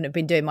 definitely wouldn't have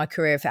been doing my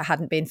career if it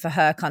hadn't been for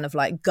her kind of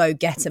like go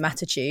get 'em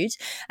attitude.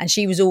 And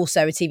she was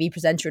also a TV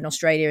presenter in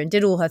Australia and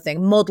did all her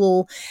thing,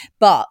 model.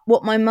 But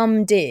what my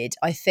mum did,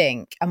 I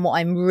think, and what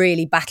I'm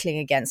really battling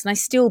against, and I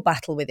still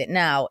battle with it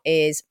now,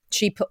 is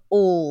she put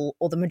all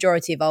or the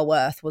majority of our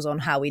worth was on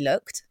how we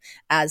looked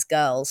as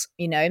girls,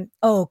 you know.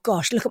 Oh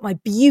gosh, look at my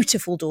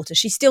beautiful daughter.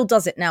 She still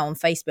does it now on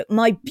Facebook.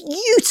 My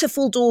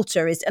beautiful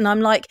daughter is, and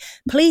I'm like,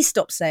 please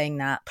stop saying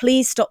that.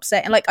 Please stop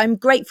saying, like, I'm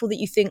grateful that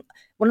you think,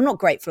 well, I'm not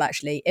grateful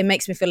actually. It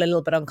makes me feel a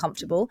little bit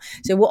uncomfortable.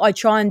 So what I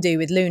try and do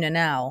with Luna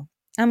now,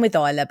 and with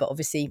Isla, but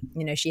obviously,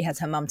 you know, she has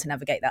her mum to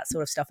navigate that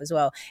sort of stuff as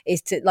well,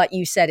 is to, like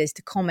you said, is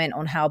to comment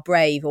on how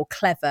brave or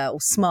clever or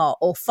smart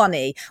or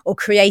funny or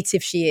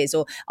creative she is.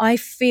 Or I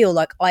feel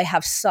like I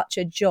have such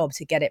a job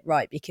to get it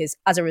right, because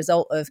as a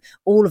result of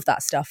all of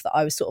that stuff that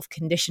I was sort of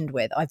conditioned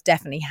with, I've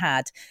definitely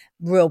had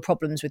real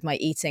problems with my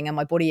eating and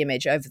my body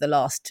image over the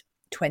last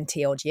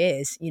 20 odd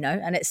years, you know,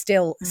 and it's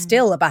still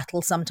a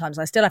battle. Sometimes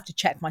I still have to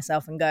check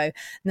myself and go,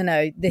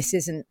 no, this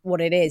isn't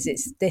what it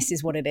is. This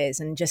is what it is.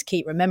 And just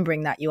keep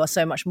remembering that you are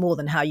so much more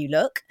than how you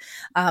look.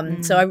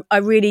 So I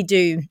really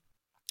do.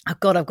 Oh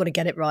God, I've got to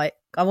get it right.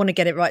 I want to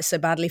get it right so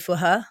badly for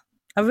her.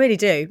 I really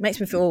do. It makes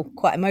me feel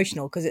quite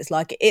emotional because it's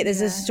like there's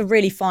just a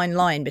really fine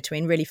line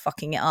between really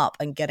fucking it up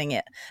and getting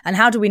it. And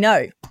how do we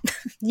know?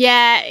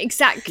 Yeah,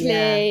 exactly.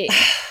 Yeah.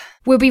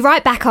 We'll be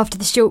right back after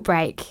the short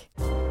break.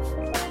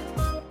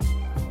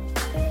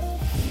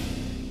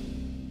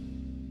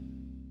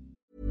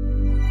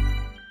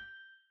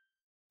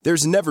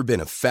 There's never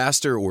been a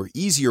faster or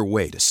easier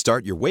way to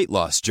start your weight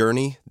loss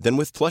journey than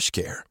with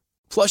PlushCare.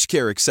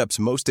 PlushCare accepts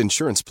most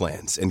insurance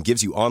plans and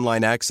gives you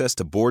online access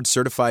to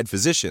board-certified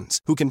physicians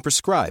who can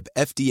prescribe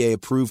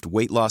FDA-approved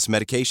weight loss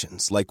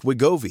medications like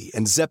Wegovy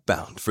and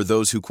Zepbound for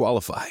those who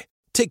qualify.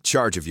 Take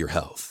charge of your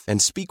health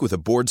and speak with a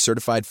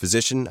board-certified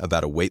physician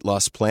about a weight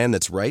loss plan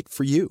that's right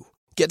for you.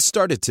 Get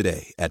started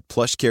today at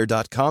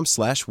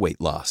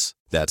plushcare.com/weight-loss.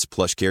 That's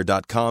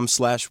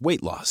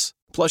plushcare.com/weight-loss.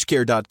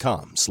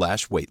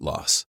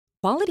 plushcare.com/weight-loss.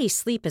 Quality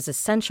sleep is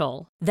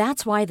essential.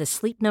 That's why the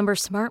Sleep Number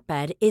Smart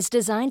Bed is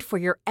designed for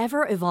your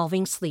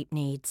ever-evolving sleep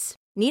needs.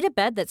 Need a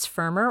bed that's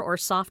firmer or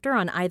softer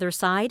on either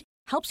side?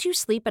 Helps you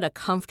sleep at a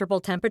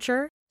comfortable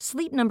temperature?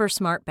 Sleep Number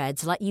Smart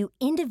Beds let you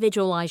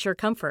individualize your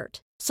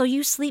comfort, so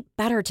you sleep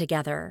better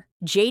together.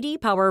 J.D.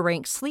 Power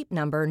ranks Sleep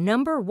Number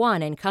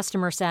 #1 in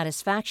customer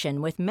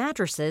satisfaction with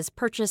mattresses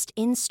purchased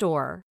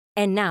in-store.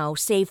 And now,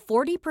 save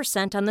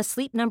 40% on the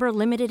Sleep Number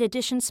Limited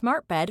Edition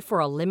Smart Bed for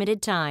a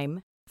limited time.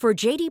 For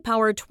J.D.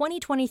 Power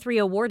 2023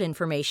 award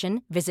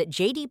information, visit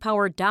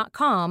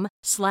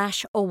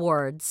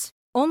jdpower.com/awards.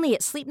 Only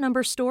at Sleep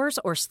Number stores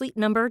or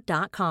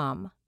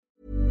sleepnumber.com.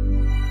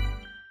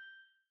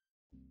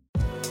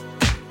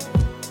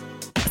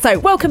 So,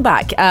 welcome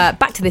back.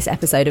 Back to this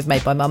episode of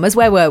Made by Mamas.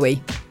 Where were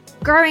we?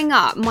 Growing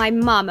up, my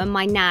mum and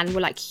my nan were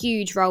like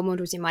huge role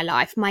models in my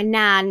life. My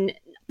nan,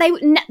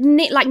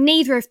 like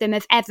neither of them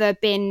have ever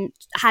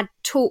had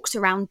talks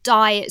around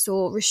diets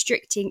or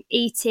restricting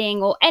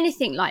eating or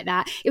anything like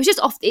that. It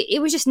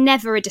was just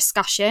never a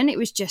discussion. It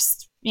was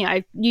just, you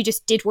know, you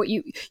just did what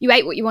you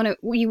ate what you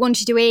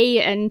wanted to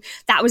eat, and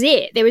that was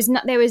it. There was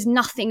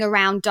nothing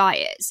around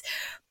diets.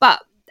 But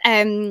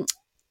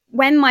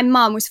when my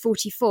mum was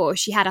 44,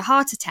 she had a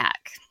heart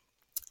attack,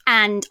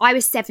 and I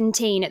was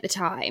 17 at the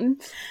time.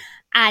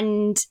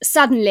 And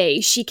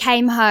suddenly she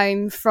came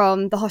home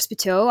from the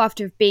hospital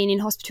after being in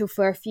hospital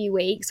for a few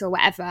weeks or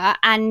whatever,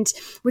 and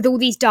with all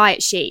these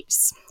diet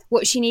sheets,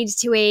 what she needed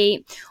to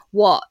eat,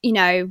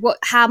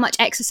 how much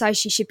exercise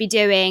she should be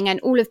doing, and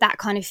all of that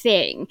kind of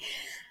thing.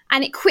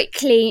 And it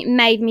quickly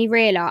made me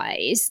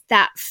realise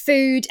that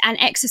food and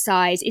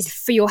exercise is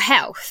for your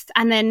health.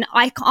 And then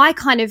I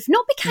kind of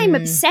not became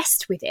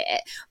obsessed with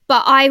it,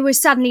 but I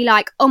was suddenly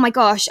like, oh my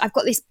gosh, I've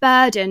got this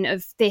burden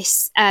of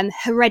this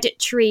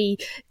hereditary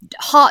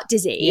heart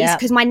disease,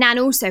 because my nan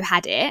also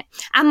had it,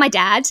 and my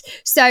dad.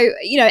 So,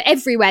 you know,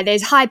 everywhere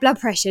there's high blood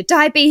pressure,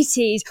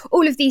 diabetes,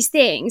 all of these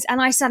things. And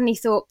I suddenly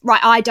thought,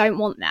 right, I don't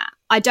want that.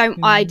 I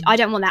don't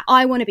want that.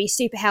 I want to be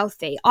super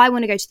healthy. I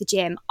want to go to the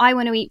gym. I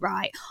want to eat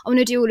right. I want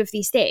to do all of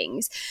these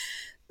things.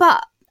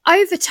 But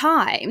over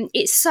time,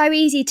 it's so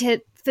easy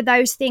for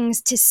those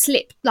things to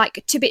slip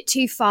like a bit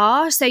too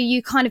far. So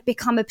you kind of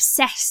become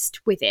obsessed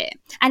with it.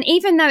 And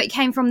even though it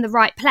came from the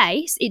right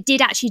place, it did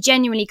actually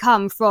genuinely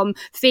come from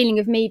feeling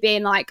of me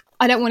being like,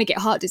 I don't want to get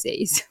heart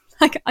disease.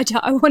 Like I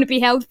want to be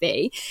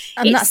healthy.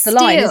 And that's the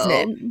line, isn't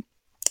it?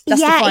 That's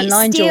the fine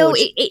line, George.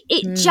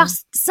 It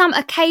just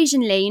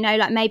occasionally, you know,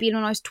 like maybe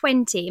when I was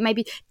 20,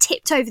 maybe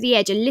tipped over the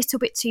edge a little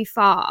bit too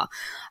far,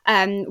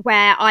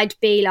 where I'd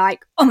be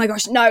like, oh my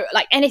gosh, no,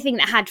 like anything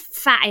that had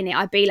fat in it,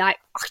 I'd be like,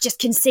 I just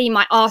can see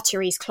my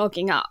arteries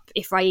clogging up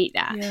if I eat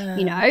that,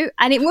 you know?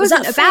 And it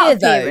wasn't about fear,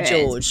 though,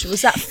 George?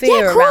 Was that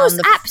fear around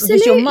absolutely.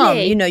 Because your mum,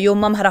 you know, your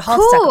mum had a heart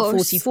attack at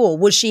 44.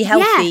 Was she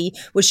healthy?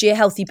 Yeah. Was she a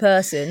healthy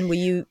person? Were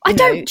you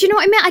do you know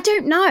what I mean? I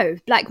don't know.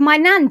 Like my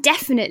nan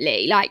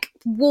definitely like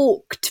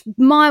walked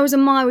miles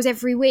and miles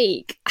every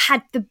week,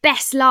 had the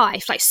best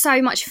life, like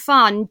so much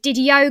fun, did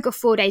yoga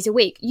 4 days a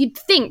week. You'd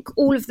think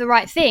all of the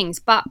right things,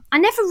 but I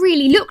never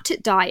really looked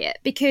at diet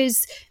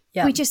because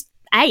we just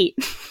ate.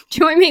 Do you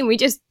know what I memean? We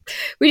just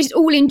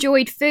all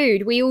enjoyed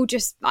food. We all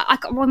just,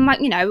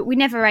 you know, we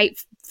never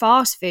ate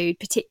fast food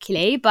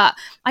particularly, but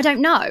I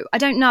don't know. I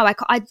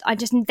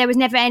just, there was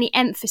never any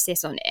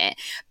emphasis on it.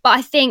 But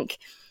I think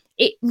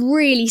it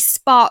really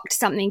sparked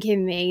something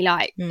in me,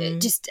 like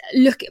just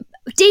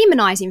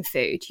demonizing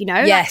food, you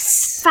know?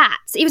 Yes. Like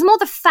fats. It was more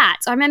the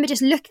fats. I remember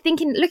just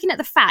looking at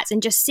the fats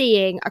and just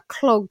seeing a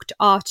clogged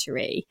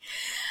artery.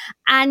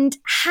 And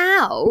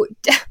how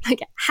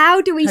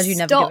do we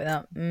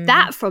stop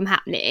that from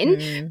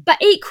happening?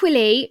 But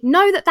equally,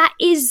 know that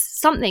is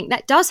something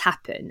that does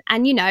happen.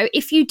 And, you know,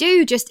 if you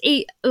do just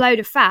eat a load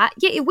of fat,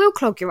 it will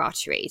clog your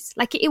arteries.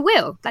 Like it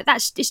will. Like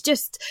it's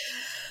just...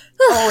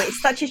 Oh,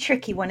 it's such a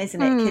tricky one,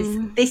 isn't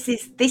it?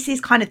 Because this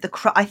is kind of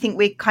I think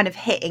we're kind of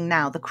hitting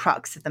now the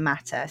crux of the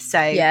matter.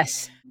 So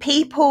yes,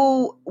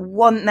 people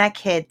want their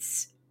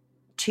kids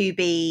to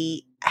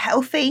be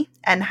healthy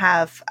and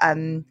have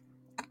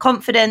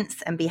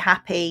confidence and be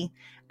happy,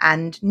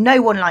 and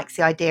no one likes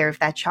the idea of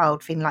their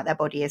child feeling like their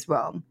body is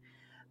wrong.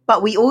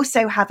 But we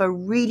also have a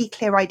really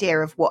clear idea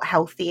of what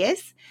healthy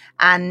is.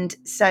 And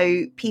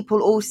so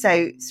people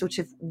also sort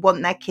of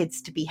want their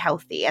kids to be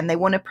healthy, and they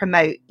want to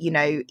promote, you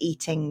know,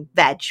 eating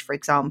veg, for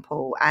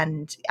example,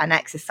 and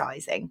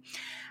exercising.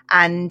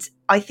 And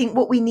I think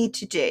what we need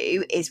to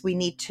do is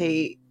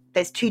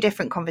there's two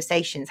different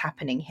conversations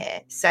happening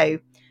here. So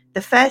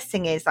the first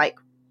thing is like,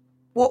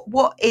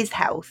 what is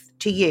health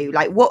to you?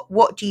 Like,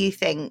 what do you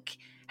think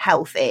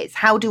health is?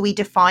 How do we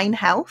define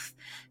health?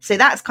 So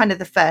that's kind of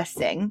the first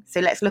thing. So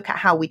let's look at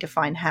how we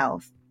define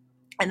health.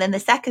 And then the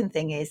second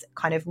thing is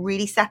kind of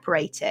really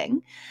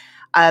separating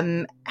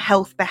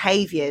health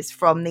behaviors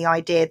from the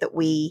idea that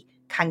we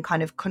can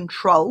kind of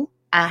control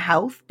our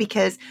health,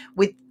 because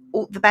with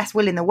all the best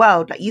will in the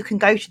world, like, you can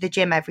go to the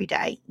gym every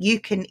day, you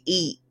can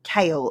eat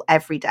kale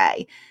every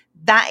day.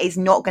 That is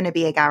not going to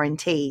be a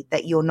guarantee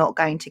that you're not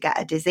going to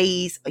get a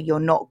disease,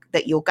 or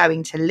that you're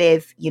going to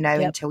live, you know,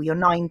 until you're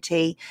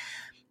 90.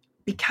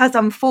 Because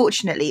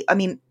unfortunately, I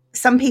mean,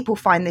 some people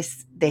find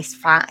this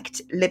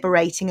fact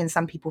liberating and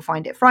some people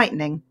find it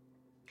frightening.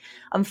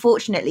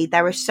 Unfortunately,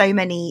 there are so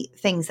many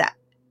things that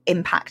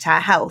impact our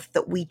health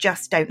that we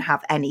just don't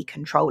have any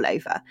control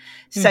over.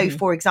 So,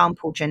 for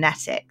example,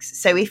 genetics.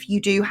 So if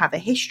you do have a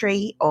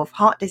history of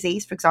heart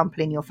disease, for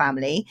example, in your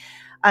family,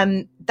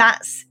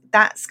 that's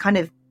kind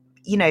of,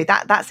 you know,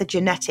 that's a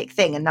genetic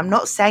thing. And I'm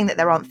not saying that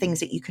there aren't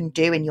things that you can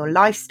do in your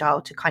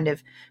lifestyle to kind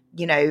of,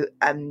 you know,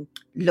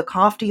 look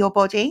after your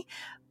body,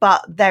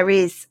 but there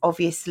is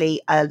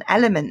obviously an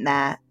element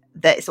there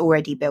that's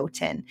already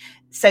built in.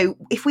 So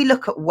if we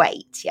look at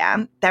weight,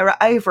 there are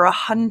over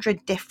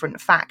 100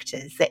 different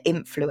factors that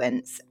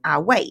influence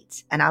our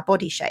weight and our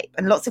body shape.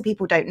 And lots of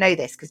people don't know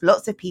this, because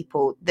lots of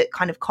people, the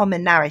kind of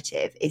common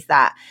narrative is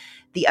that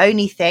the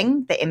only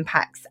thing that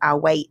impacts our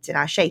weight and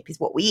our shape is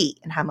what we eat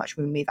and how much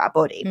we move our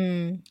body.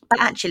 But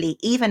actually,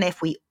 even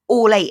if we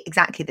all ate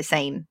exactly the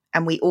same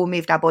and we all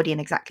moved our body in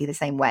exactly the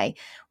same way,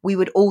 we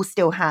would all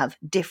still have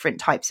different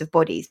types of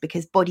bodies,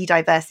 because body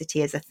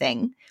diversity is a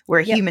thing.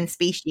 We're a human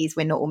species.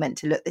 We're not all meant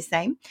to look the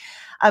same.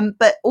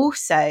 But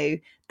also,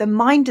 the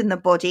mind and the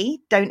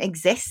body don't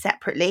exist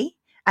separately.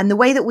 And the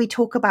way that we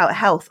talk about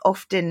health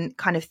often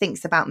kind of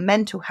thinks about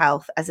mental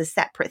health as a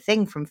separate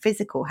thing from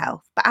physical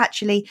health. But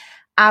actually,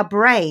 our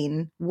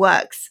brain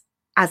works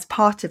as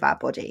part of our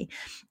body.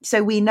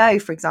 So we know,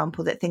 for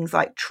example, that things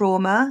like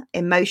trauma,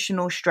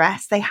 emotional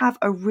stress, they have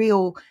a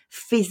real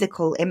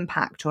physical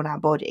impact on our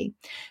body.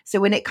 So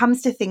when it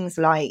comes to things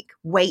like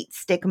weight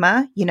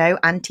stigma, you know,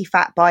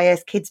 anti-fat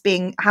bias,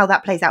 how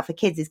that plays out for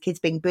kids is kids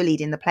being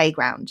bullied in the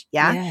playground.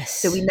 Yes.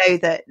 So we know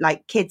that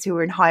like kids who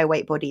are in higher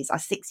weight bodies are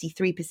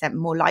 63%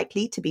 more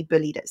likely to be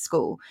bullied at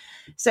school.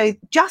 So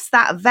just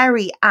that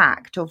very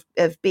act of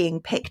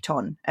being picked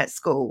on at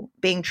school,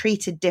 being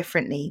treated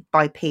differently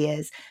by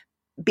peers,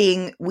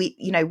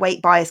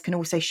 weight bias can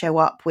also show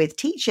up with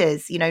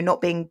teachers, you know,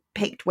 not being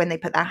picked when they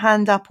put their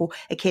hand up, or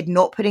a kid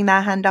not putting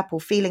their hand up, or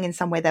feeling in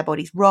some way their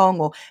body's wrong,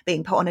 or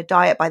being put on a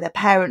diet by their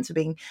parents, or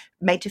being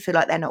made to feel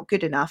like they're not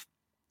good enough.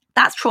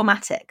 That's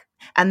traumatic.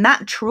 And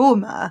that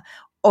trauma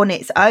on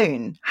its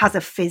own has a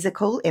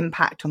physical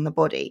impact on the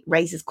body,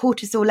 raises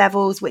cortisol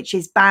levels, which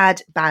is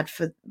bad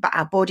for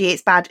our body.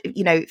 It's bad,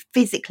 you know,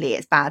 physically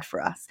it's bad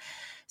for us.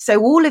 So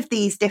all of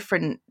these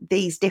different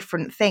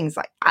things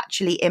like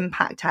actually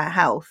impact our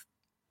health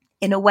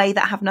in a way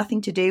that have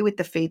nothing to do with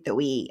the food that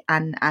we eat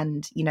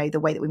and you know,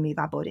 the way that we move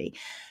our body.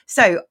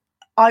 So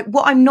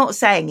what I'm not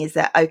saying is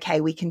that,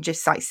 okay, we can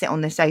just like sit on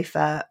the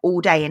sofa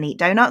all day and eat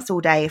donuts all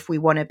day if we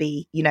want to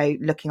be, you know,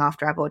 looking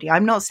after our body.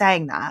 I'm not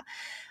saying that.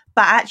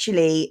 But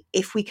actually,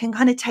 if we can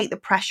kind of take the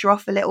pressure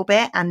off a little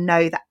bit and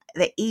know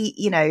that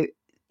you know,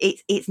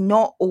 it's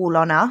not all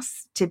on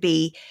us to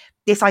be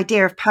this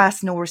idea of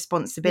personal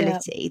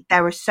responsibility.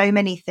 There are so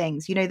many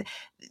things, you know,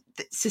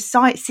 the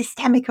society,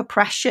 systemic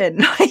oppression,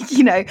 like,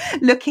 you know,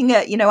 looking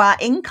at, you know, our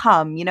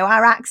income, you know,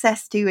 our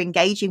access to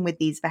engaging with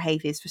these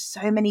behaviors. For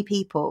so many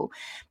people,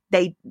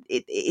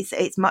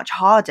 it's much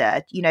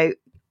harder, you know.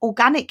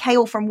 Organic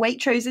kale from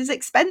Waitrose is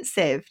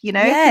expensive, you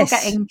know. If you're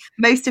getting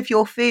most of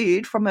your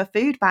food from a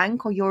food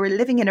bank, or you're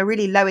living in a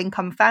really low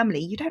income family,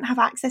 you don't have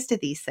access to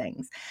these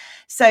things.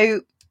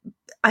 So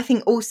I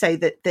think also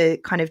that the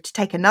kind of, to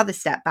take another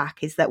step back,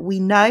 is that we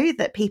know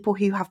that people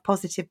who have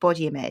positive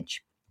body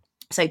image,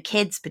 so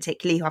kids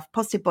particularly who have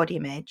positive body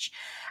image,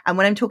 and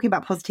when I'm talking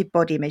about positive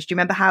body image, do you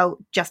remember how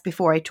just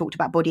before I talked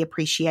about body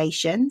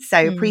appreciation?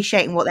 So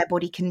appreciating what their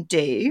body can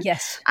do,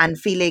 and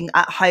feeling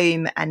at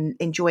home and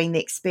enjoying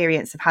the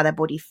experience of how their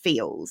body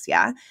feels.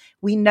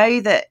 We know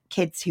that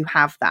kids who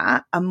have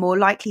that are more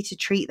likely to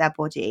treat their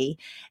body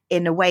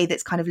in a way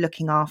that's kind of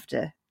looking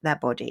after their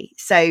body.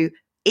 So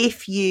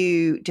if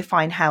you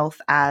define health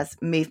as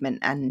movement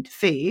and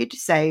food,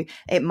 so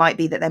it might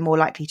be that they're more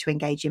likely to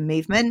engage in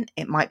movement.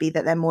 It might be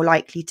that they're more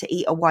likely to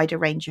eat a wider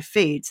range of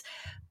foods.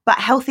 But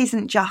health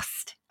isn't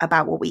just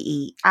about what we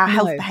eat. Our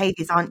health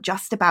behaviors aren't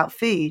just about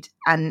food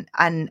and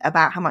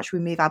about how much we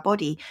move our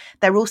body.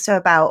 They're also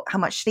about how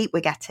much sleep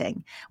we're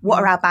getting. What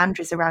are our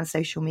boundaries around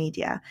social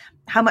media?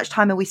 How much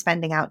time are we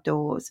spending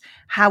outdoors?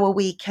 How are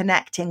we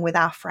connecting with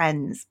our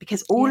friends?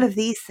 Because all of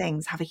these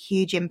things have a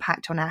huge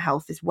impact on our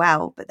health as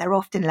well, but they're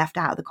often left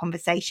out of the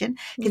conversation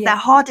because they're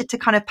harder to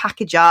kind of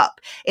package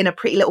up in a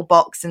pretty little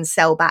box and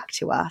sell back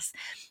to us.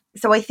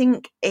 So I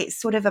think it's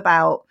sort of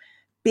about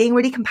being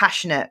really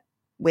compassionate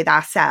with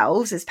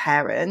ourselves as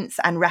parents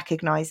and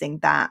recognizing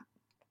that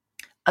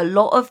a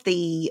lot of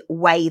the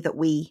way that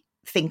we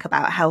think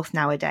about health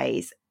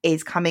nowadays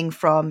is coming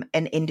from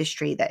an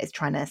industry that is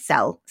trying to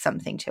sell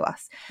something to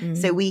us.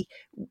 So we,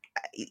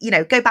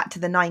 go back to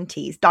the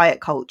 90s,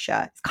 diet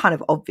culture. It's kind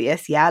of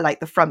obvious, like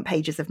the front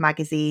pages of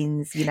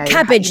magazines,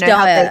 cabbage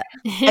diet.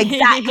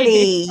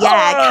 Exactly.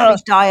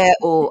 Cabbage diet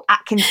or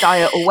Atkins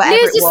diet or whatever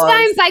Lose it was. a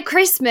stone by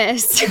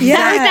Christmas.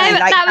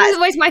 That was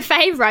always my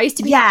favourite. I used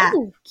to be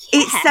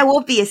It's so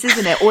obvious,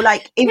 isn't it? Or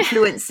like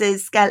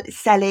influencers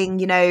selling,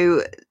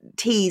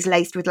 teas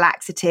laced with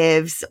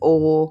laxatives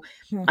or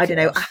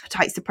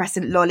appetite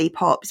suppressant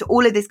lollipops.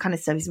 All of this kind of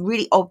stuff is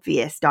really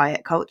obvious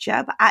diet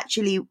culture. But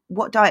actually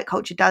what diet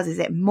culture does is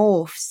it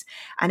morphs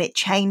and it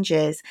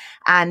changes,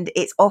 and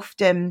it's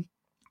often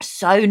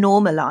so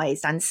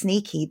normalized and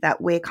sneaky that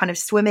we're kind of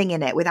swimming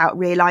in it without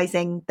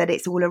realizing that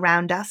it's all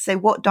around us. So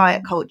what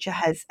diet culture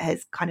has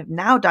kind of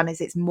now done is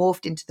it's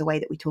morphed into the way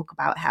that we talk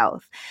about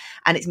health,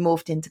 and it's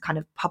morphed into kind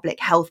of public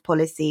health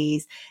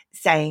policies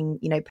saying,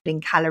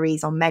 putting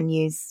calories on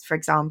menus, for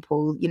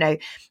example,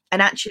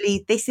 and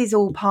actually this is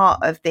all part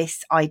of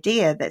this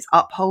idea that's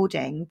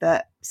upholding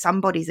that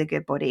some bodies are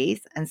good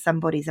bodies and some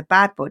bodies are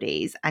bad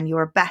bodies, and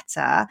you're a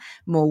better,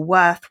 more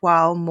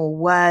worthwhile, more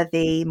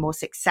worthy, more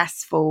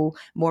successful,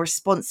 more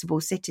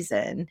responsible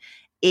citizen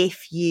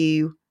if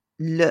you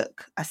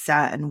look a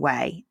certain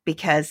way,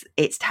 because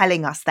it's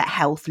telling us that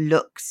health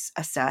looks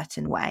a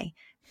certain way.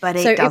 But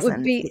it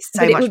doesn't.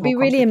 It would be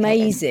really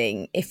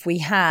amazing if we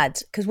had,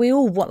 because we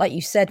all want, like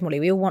you said, Molly,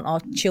 we all want our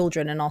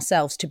children and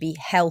ourselves to be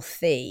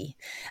healthy.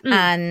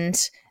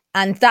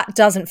 And that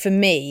doesn't, for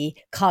me,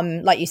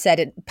 come, like you said,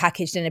 it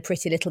packaged in a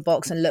pretty little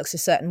box and looks a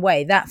certain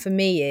way. That, for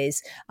me,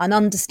 is an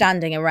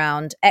understanding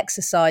around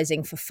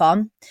exercising for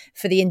fun,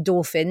 for the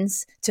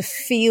endorphins, to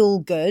feel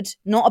good,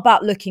 not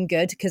about looking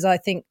good, because I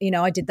think,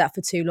 I did that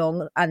for too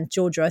long. And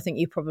Georgia, I think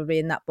you're probably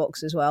in that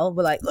box as well.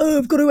 We're like,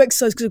 I've got to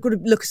exercise because I've got to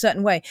look a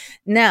certain way.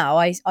 Now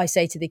I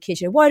say to the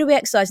kids, why do we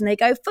exercise? And they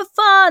go, for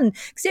fun,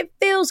 because it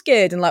feels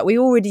good. And like,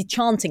 we're already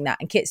chanting that.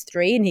 And Kit's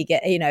 3 and he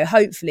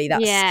hopefully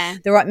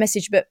that's the right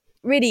message. But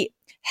really,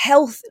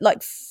 health,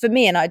 like for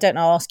me, and I don't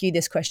know, I'll ask you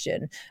this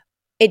question,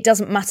 it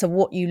doesn't matter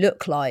what you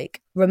look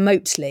like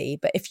remotely,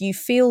 but if you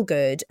feel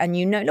good and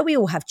we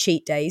all have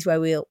cheat days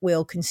where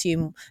we'll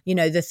consume,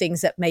 the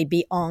things that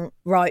maybe aren't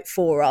right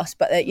for us,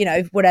 but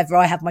whatever,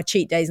 I have my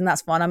cheat days and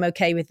that's fine, I'm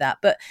okay with that.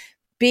 But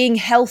being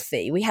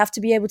healthy, we have to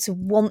be able to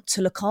want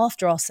to look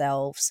after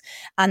ourselves,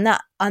 and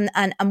that and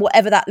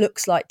whatever that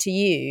looks like to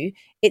you,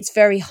 it's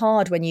very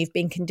hard when you've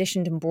been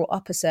conditioned and brought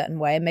up a certain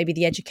way, and maybe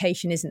the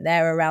education isn't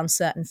there around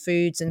certain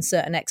foods and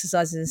certain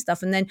exercises and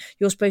stuff, and then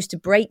you're supposed to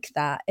break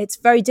that. It's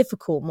very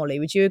difficult, Molly,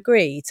 would you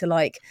agree, to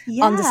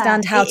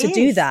understand how to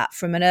do that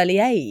from an early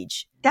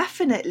age?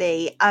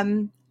 Definitely.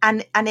 And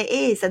it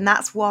is, and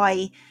that's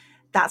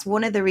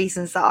one of the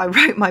reasons that I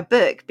wrote my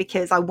book,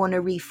 because I want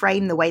to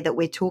reframe the way that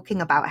we're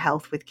talking about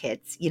health with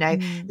kids.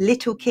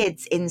 Little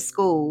kids in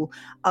school,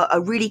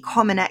 a really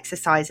common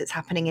exercise that's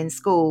happening in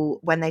school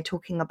when they're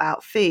talking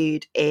about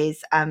food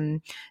is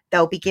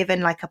they'll be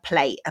given like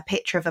a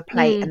picture of a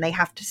plate, and they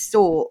have to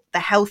sort the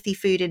healthy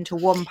food into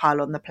one pile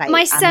on the plate.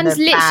 My son's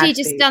literally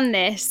just done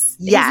this.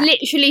 Yeah.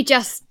 He's literally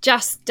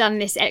just done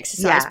this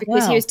exercise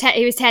because he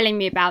was telling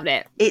me about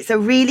it. It's a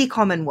really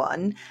common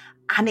one.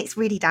 And it's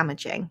really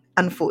damaging,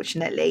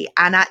 unfortunately.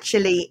 And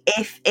actually,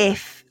 if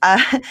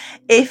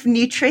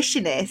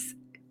nutritionists,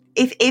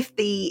 if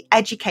the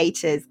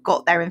educators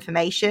got their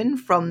information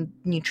from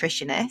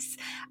nutritionists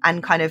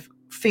and kind of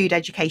food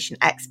education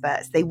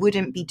experts, they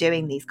wouldn't be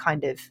doing these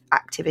kind of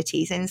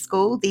activities in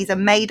school. These are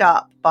made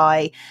up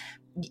by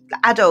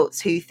adults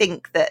who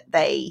think that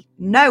they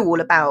know all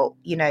about,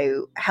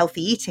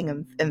 healthy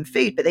eating and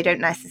food, but they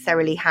don't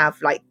necessarily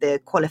have like the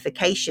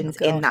qualifications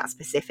in that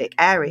specific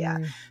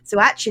area. So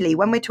actually,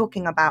 when we're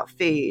talking about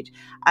food,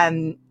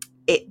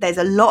 there's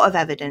a lot of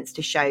evidence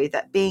to show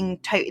that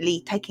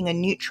taking a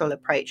neutral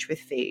approach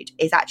with food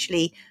is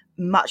actually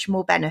much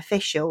more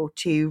beneficial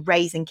to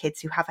raising kids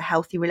who have a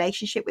healthy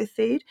relationship with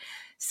food.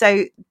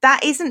 So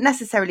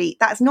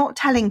that's not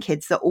telling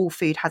kids that all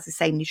food has the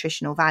same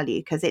nutritional value,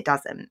 because it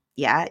doesn't.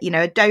 Yeah.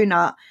 A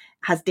donut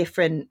has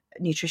different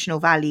nutritional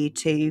value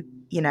to,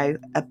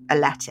 a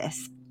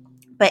lettuce.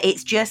 But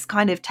it's just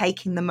kind of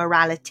taking the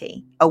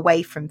morality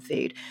away from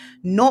food,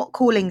 not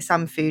calling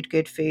some food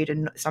good food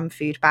and some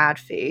food bad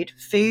food.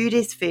 Food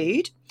is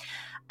food,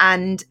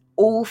 and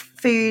all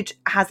food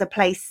has a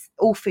place.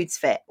 All food's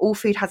fit. All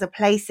food has a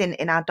place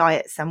in our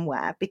diet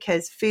somewhere,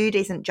 because food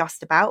isn't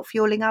just about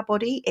fueling our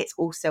body. It's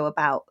also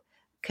about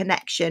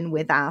connection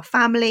with our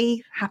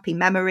family, happy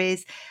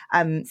memories,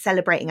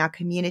 celebrating our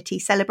community,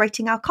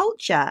 celebrating our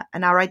culture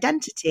and our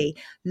identity,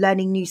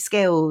 learning new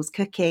skills,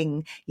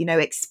 cooking,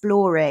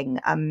 exploring,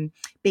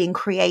 being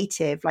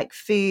creative. Like,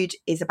 food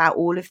is about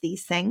all of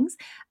these things.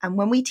 And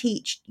when we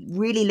teach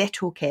really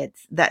little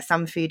kids that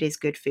some food is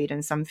good food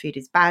and some food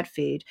is bad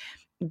food,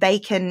 they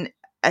can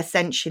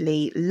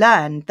essentially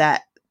learn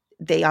that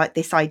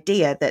this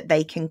idea that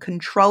they can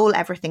control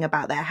everything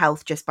about their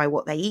health just by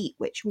what they eat,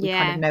 which we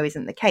kind of know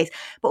isn't the case.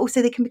 But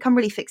also they can become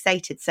really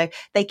fixated. So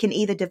they can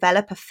either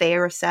develop a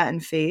fear of certain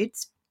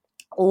foods,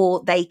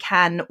 or they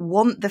can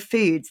want the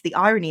foods. The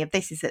irony of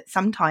this is that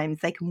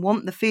sometimes they can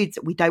want the foods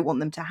that we don't want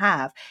them to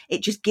have.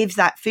 It just gives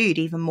that food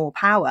even more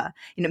power.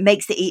 It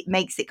makes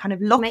it kind of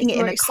locking it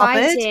in a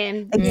cupboard.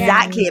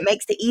 Exactly. It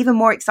makes it even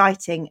more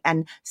exciting.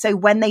 And so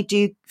when they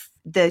do,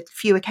 the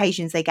few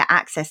occasions they get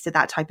access to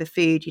that type of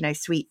food,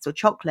 sweets or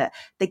chocolate,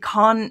 they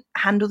can't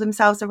handle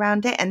themselves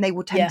around it, and they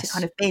will tend to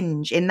kind of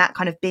binge, in that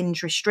kind of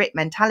binge restrict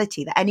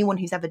mentality that anyone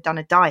who's ever done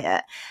a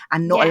diet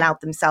and not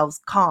allowed themselves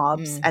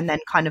carbs and then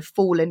kind of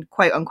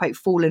quote unquote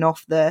fallen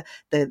off the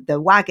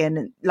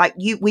wagon, like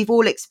we've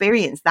all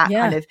experienced that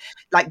kind of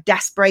like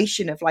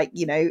desperation of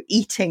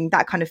eating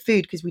that kind of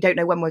food because we don't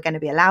know when we're going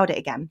to be allowed it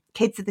again.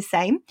 Kids are the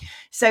same.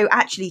 So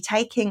actually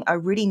taking a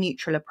really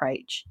neutral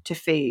approach to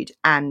food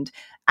and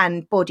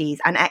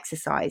bodies and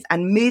exercise,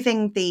 and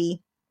moving the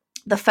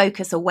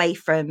focus away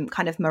from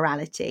kind of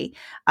morality,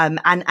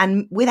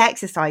 and with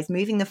exercise,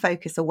 moving the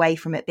focus away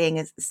from it being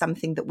as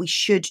something that we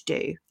should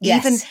do,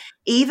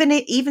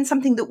 even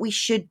something that we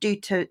should do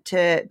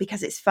to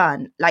because it's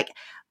fun. Like,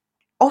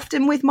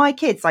 often with my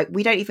kids, like,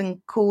 we don't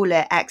even call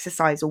it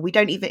exercise, or we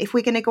don't even, if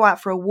we're going to go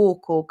out for a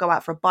walk or go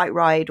out for a bike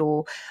ride,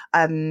 or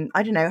I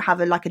don't know, have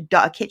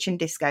a kitchen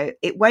disco,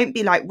 it won't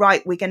be like,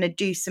 right, we're going to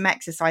do some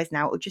exercise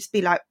now. It'll just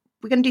be like,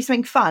 we're going to do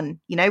something fun.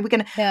 We're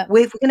going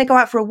to go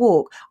out for a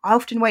walk. I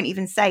often won't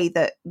even say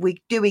that we're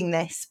doing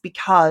this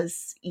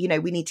because, we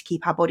need to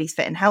keep our bodies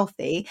fit and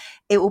healthy.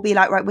 It will be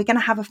like, right, we're going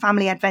to have a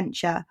family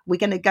adventure.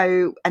 We're going to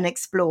go and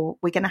explore.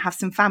 We're going to have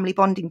some family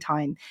bonding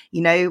time.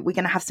 We're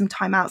going to have some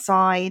time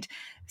outside,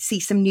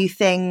 see some new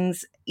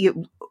things,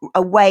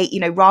 away,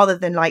 rather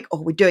than like, oh,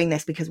 we're doing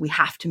this because we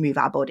have to move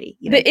our body.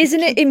 But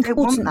isn't it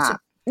important?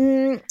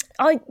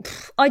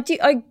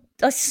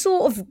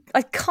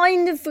 I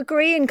kind of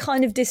agree and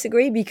kind of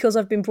disagree, because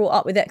I've been brought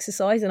up with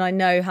exercise and I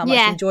know how much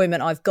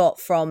enjoyment I've got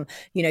from,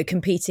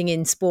 competing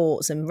in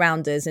sports and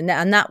rounders. And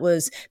that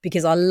was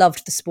because I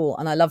loved the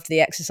sport and I loved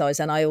the exercise,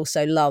 and I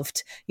also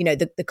loved,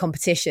 the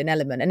competition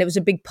element. And it was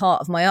a big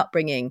part of my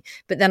upbringing.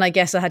 But then I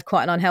guess I had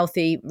quite an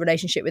unhealthy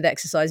relationship with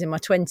exercise in my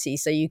 20s.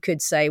 So you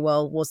could say,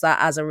 well, was that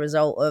as a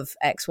result of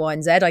X, Y,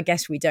 and Z? I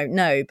guess we don't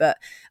know. But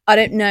I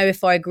don't know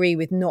if I agree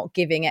with not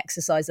giving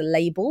exercise a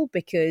label,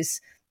 because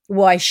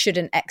why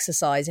shouldn't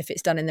exercise, if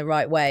it's done in the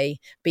right way,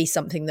 be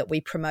something that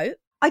we promote?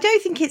 I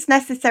don't think it's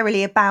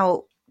necessarily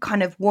about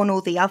kind of one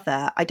or the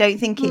other. I don't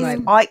think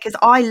it's because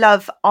I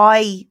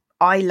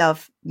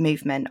love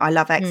movement. I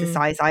love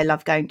exercise. I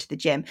love going to the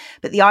gym.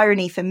 But the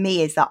irony for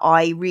me is that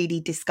I really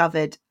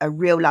discovered a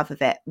real love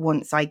of it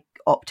once I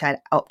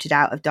opted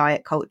out of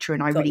diet culture,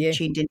 and I really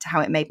tuned into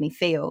how it made me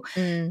feel.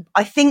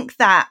 I think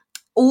that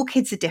all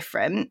kids are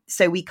different,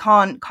 so we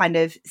can't kind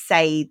of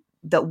say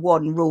that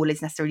one rule is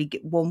necessarily,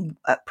 one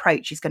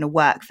approach is going to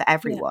work for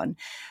everyone.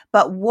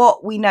 But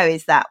what we know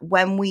is that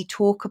when we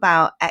talk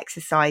about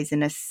exercise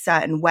in a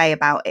certain way,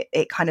 about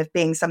it kind of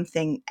being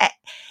something,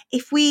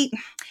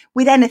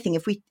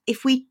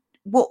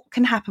 what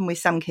can happen with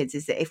some kids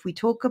is that if we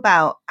talk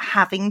about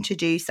having to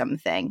do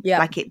something,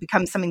 like it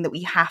becomes something that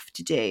we have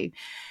to do,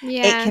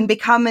 it can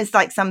become as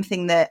like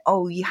something that,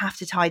 oh, you have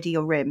to tidy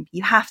your room,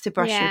 you have to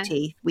brush your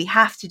teeth, we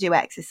have to do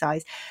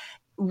exercise.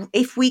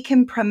 If we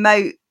can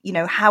promote,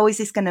 how is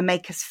this going to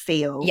make us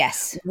feel?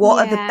 Yes.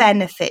 What are the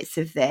benefits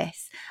of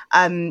this?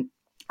 And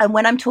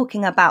when I'm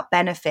talking about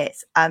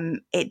benefits,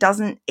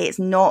 it's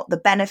not, the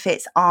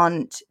benefits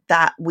aren't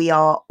that we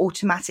are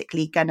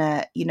automatically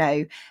gonna,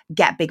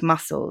 get big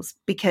muscles,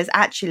 because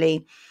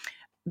actually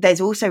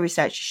there's also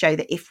research to show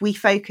that if we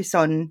focus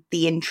on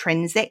the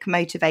intrinsic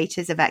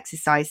motivators of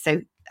exercise, so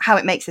how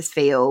it makes us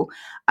feel,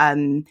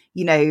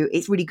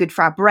 it's really good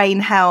for our brain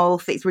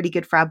health, it's really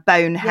good for our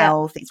bone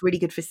health, it's really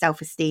good for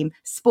self-esteem.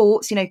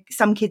 Sports,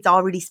 some kids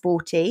are really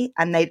sporty,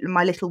 and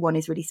my little one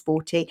is really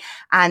sporty,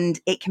 and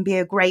it can be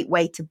a great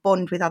way to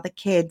bond with other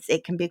kids.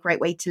 It can be a great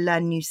way to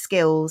learn new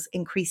skills,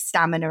 increase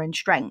stamina and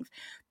strength.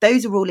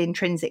 Those are all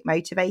intrinsic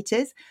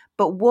motivators.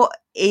 But what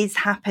is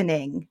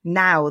happening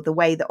now, the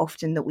way that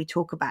often that we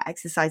talk about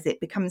exercise, it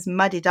becomes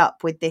muddied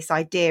up with this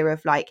idea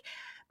of like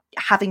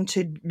having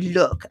to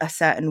look a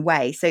certain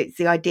way. So it's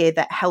the idea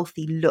that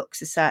healthy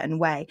looks a certain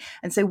way.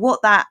 And so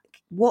what that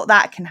what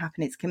that can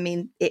happen, it can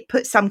mean it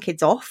puts some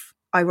kids off.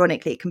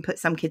 Ironically, it can put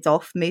some kids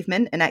off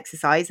movement and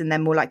exercise, and they're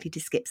more likely to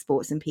skip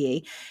sports and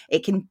PE.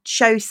 It can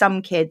show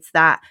some kids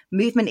that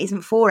movement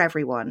isn't for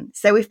everyone.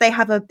 So if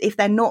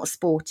they're not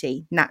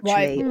sporty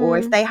naturally, or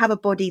if they have a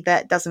body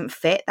that doesn't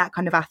fit that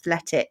kind of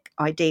athletic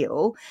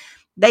ideal,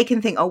 they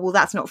can think, oh, well,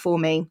 that's not for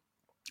me.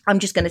 I'm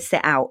just going to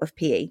sit out of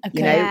PE,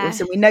 you know? Yeah.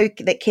 So we know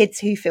that kids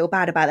who feel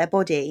bad about their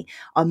body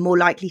are more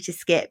likely to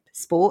skip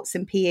sports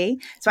and PE.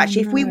 So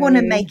actually, if we want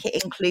to make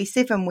it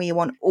inclusive and we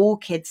want all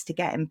kids to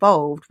get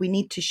involved, we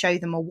need to show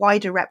them a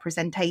wider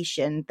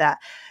representation that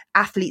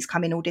athletes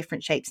come in all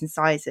different shapes and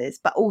sizes,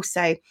 but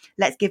also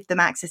let's give them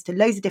access to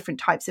loads of different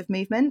types of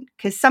movement,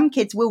 because some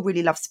kids will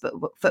really love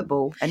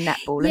football and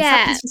netball, and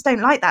some kids just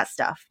don't like that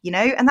stuff, you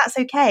know, and that's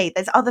okay.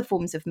 There's other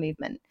forms of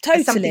movement.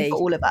 Totally. There's something for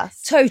all of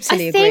us.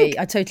 Totally agree.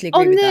 I totally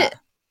agree with that.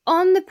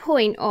 On the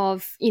point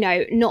of, you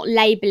know, not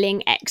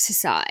labeling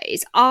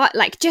exercise, I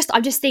was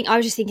just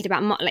thinking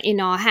about in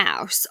our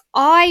house.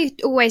 I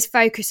always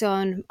focus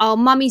on, oh,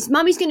 mummy's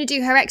going to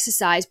do her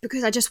exercise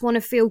because I just want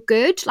to feel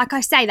good. Like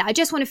I say that, I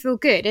just want to feel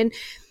good, and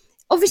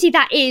obviously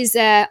that is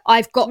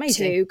I've got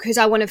to because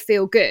I want to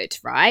feel good,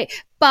 right?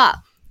 But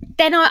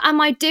then am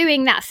I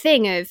doing that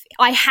thing of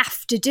I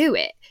have to do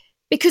it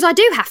because I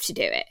do have to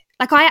do it?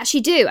 Like I actually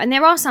do. And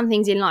there are some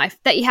things in life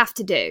that you have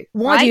to do.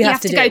 Why do you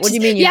have to do it? What do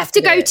you mean you have to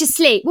go to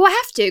sleep? Well, I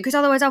have to because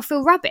otherwise I'll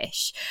feel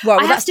rubbish.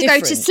 I have to go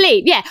to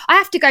sleep. Yeah, I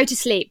have to go to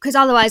sleep because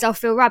otherwise I'll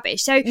feel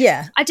rubbish. So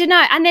yeah, I don't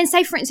know. And then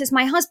say, for instance,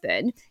 my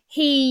husband,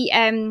 he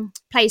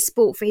plays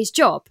sport for his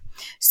job.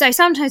 So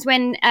sometimes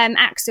when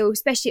Axel,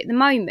 especially at the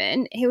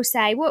moment, he'll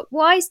say, "Well,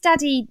 why is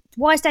Daddy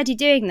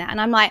doing that?" And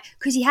I'm like,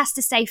 because he has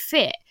to stay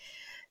fit.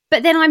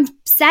 But then I'm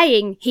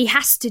saying he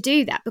has to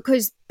do that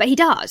but he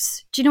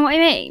does. Do you know what I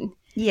mean?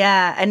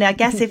 Yeah, and I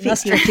guess if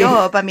it's your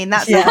job, I mean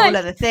that's a whole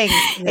other thing.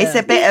 Yeah. It's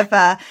a bit of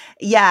a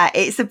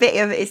it's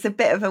a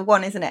bit of a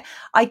one, isn't it?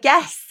 I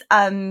guess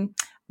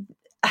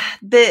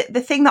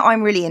the thing that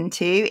I'm really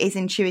into is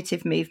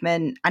intuitive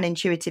movement and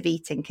intuitive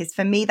eating, because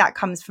for me that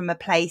comes from a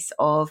place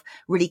of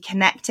really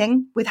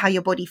connecting with how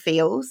your body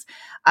feels,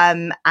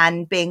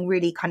 and being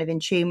really kind of in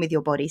tune with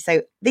your body.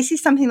 So this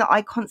is something that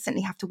I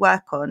constantly have to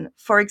work on.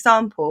 For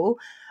example,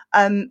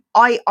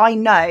 I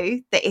know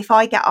that if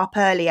I get up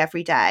early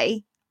every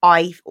day,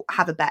 I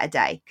have a better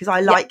day because I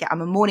like it.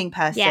 I'm a morning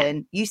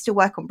person, used to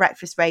work on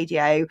breakfast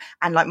radio,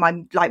 and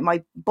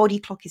my body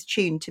clock is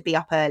tuned to be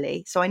up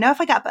early. So I know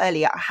if I get up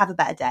earlier, I have a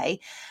better day.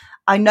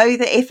 I know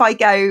that if I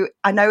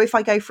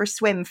go for a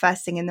swim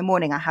first thing in the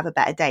morning, I have a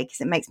better day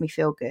because it makes me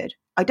feel good.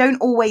 I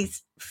don't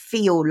always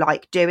feel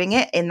like doing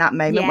it in that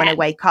moment when I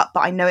wake up,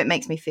 but I know it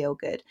makes me feel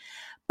good.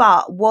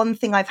 But one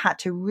thing I've had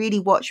to really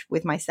watch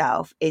with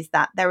myself is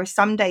that there are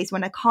some days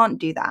when I can't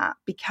do that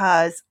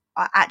because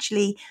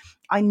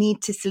I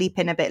need to sleep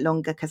in a bit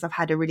longer because I've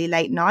had a really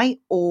late night.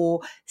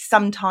 Or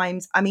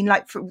sometimes, I mean,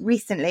 like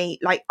recently,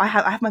 like I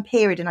have my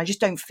period and I just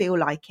don't feel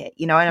like it,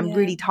 you know, and I'm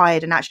really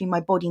tired, and actually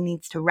my body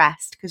needs to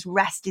rest because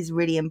rest is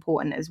really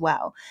important as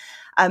well.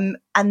 And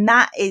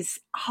that is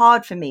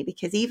hard for me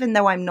because even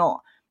though I'm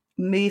not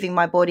moving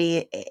my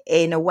body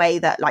in a way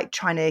that like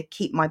trying to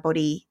keep my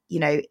body, you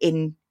know,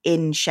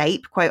 in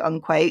shape, quote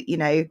unquote, you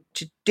know,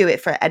 to do it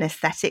for an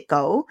aesthetic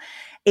goal,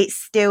 it's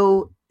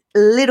still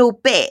little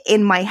bit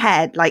in my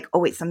head like,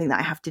 oh, it's something that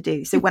I have to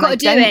do. So when I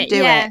don't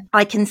do it,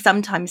 I can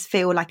sometimes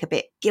feel like a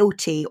bit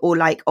guilty, or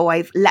like, oh,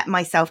 I've let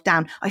myself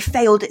down, I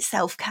failed at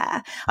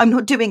self-care, I'm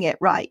not doing it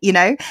right, you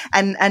know,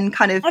 and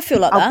kind of I feel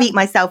like I'll beat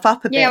myself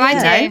up a bit.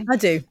 I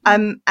do.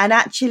 And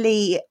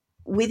actually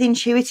with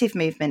intuitive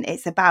movement,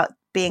 it's about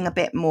being a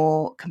bit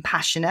more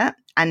compassionate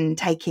and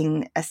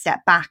taking a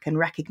step back and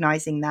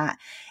recognizing that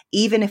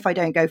even if I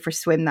don't go for a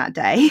swim that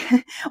day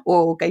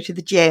or go to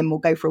the gym or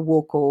go for a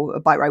walk or a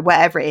bike ride,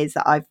 whatever it is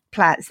that I've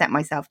set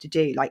myself to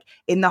do, like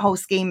in the whole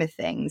scheme of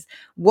things,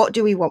 what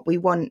do we want?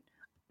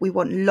 We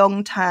want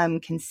long-term,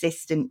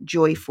 consistent,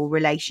 joyful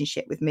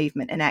relationship with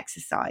movement and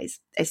exercise.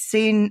 As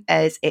soon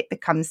as it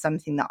becomes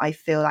something that I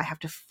feel I have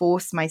to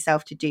force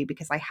myself to do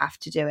because I have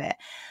to do it,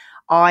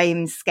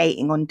 I'm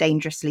skating on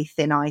dangerously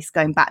thin ice,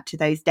 going back to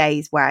those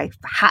days where I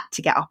had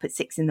to get up at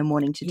 6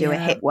 a.m. to do a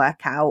HIIT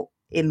workout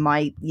in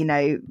my, you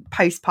know,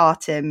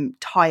 postpartum,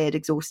 tired,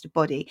 exhausted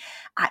body.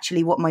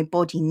 Actually, what my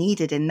body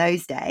needed in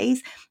those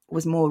days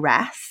was more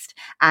rest.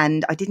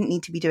 And I didn't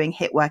need to be doing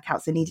HIIT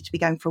workouts. I needed to be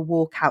going for a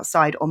walk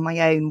outside on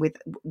my own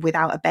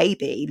without a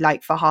baby,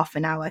 like for half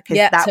an hour,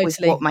 because that was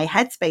what my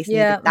headspace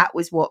needed. That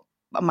was what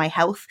my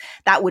health,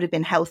 that would have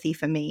been healthy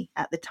for me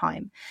at the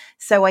time.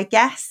 So I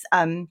guess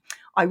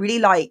I really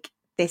like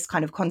this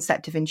kind of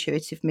concept of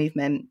intuitive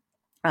movement,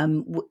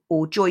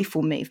 or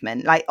joyful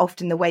movement. Like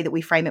often the way that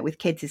we frame it with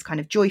kids is kind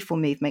of joyful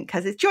movement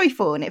because it's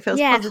joyful and it feels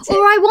positive.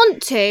 Or I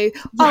want to.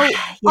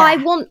 I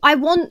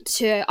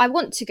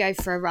want to go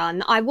for a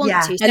run. I want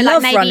to. So I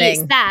love maybe running.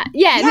 It's that.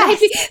 Maybe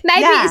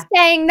it's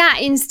saying that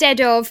instead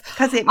of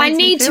I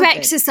need to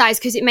exercise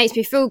because it makes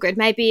me feel good.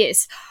 Maybe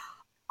it's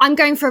I'm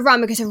going for a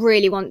run because I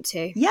really want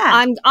to.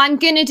 I'm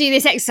going to do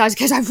this exercise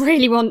because I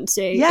really want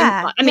to.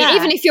 I mean,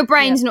 even if your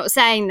brain's not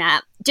saying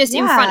that, just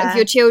in front of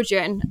your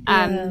children.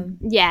 And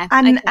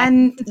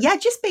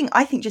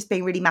just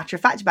being really matter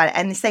of fact about it.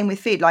 And the same with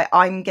food. Like,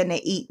 I'm going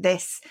to eat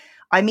this.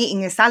 I'm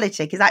eating a salad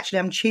today because actually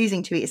I'm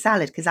choosing to eat a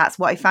salad because that's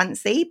what I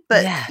fancy.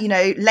 But, you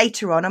know,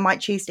 later on I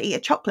might choose to eat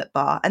a chocolate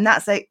bar. And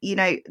that's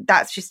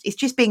it's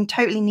just being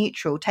totally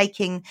neutral,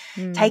 taking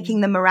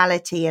the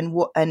morality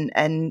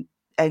and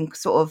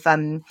sort of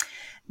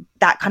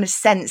that kind of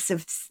sense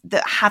of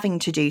that having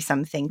to do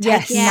something,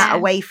 taking that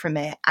away from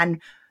it, and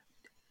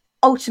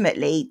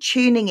ultimately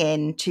tuning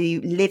in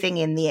to living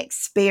in the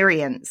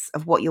experience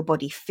of what your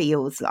body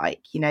feels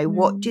like. You know,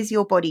 what does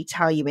your body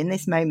tell you in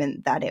this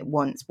moment that it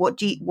wants? What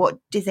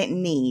does it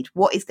need?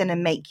 What is going to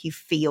make you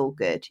feel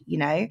good, you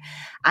know?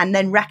 And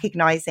then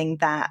recognizing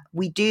that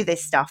we do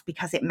this stuff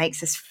because it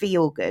makes us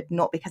feel good,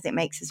 not because it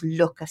makes us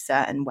look a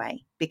certain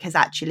way, because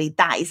actually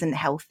that isn't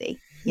healthy,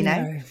 you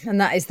know? No. And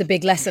that is the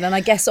big lesson. And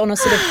I guess on a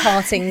sort of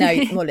parting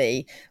note,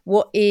 Molly,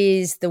 what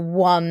is the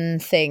one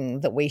thing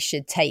that we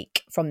should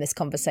take from this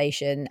conversation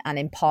and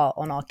impart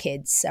on our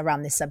kids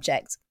around this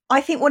subject?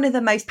 I think one of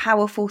the most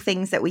powerful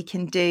things that we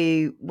can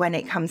do when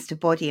it comes to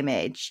body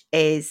image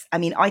is, I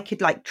mean, I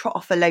could like trot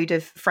off a load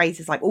of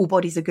phrases like all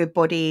bodies are good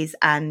bodies,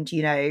 and,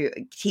 you know,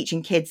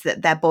 teaching kids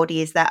that their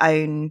body is their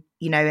own,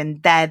 you know,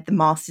 and they're the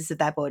masters of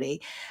their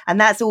body.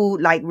 And that's all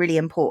like really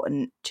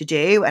important to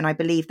do. And I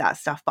believe that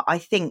stuff. But I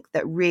think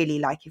that really,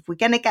 like, if we're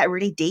going to get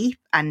really deep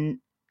and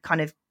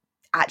kind of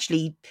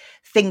actually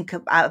think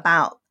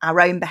about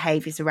our own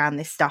behaviors around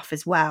this stuff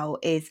as well,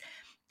 is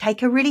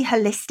take a really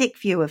holistic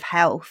view of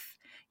health.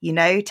 You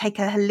know, take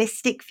a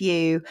holistic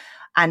view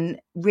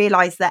and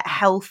realize that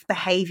health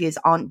behaviors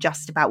aren't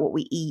just about what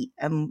we eat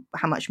and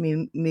how much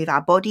we move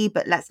our body,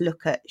 but let's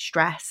look at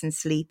stress and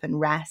sleep and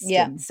rest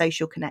and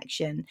social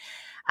connection,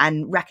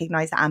 and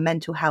recognize that our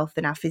mental health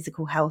and our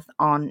physical health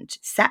aren't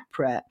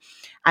separate.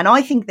 And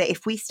I think that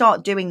if we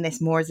start doing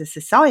this more as a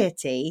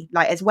society,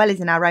 like as well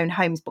as in our own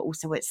homes, but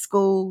also at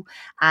school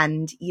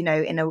and, you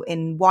know,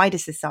 in wider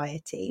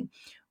society,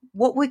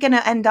 what we're going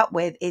to end up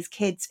with is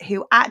kids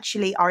who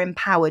actually are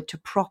empowered to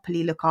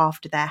properly look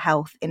after their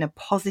health in a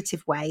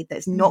positive way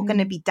that's not going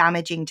to be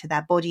damaging to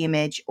their body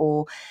image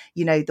or,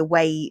 you know, the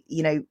way,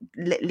 you know,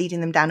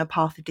 leading them down a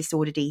path of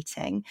disordered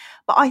eating.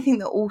 But I think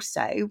that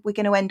also we're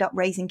going to end up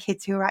raising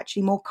kids who are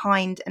actually more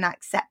kind and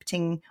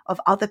accepting of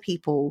other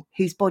people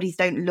whose bodies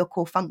don't look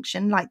or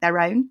function like their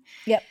own.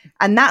 Yep.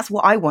 And that's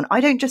what I want. I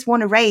don't just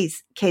want to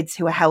raise kids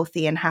who are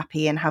healthy and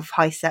happy and have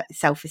high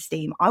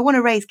self-esteem. I want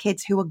to raise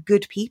kids who are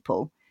good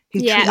people, who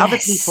treat other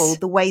people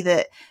the way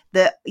that,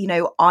 you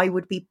know, I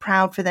would be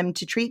proud for them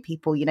to treat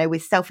people, you know,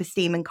 with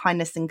self-esteem and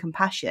kindness and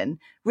compassion,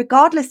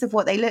 regardless of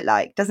what they look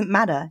like. Doesn't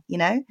matter, you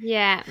know?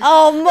 Yeah.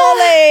 Oh,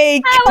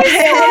 Molly! That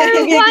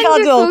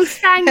was so wonderful.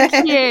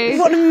 Thank you.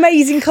 What an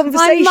amazing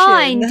conversation.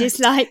 My mind is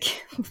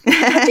like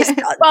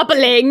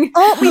bubbling.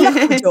 Aren't we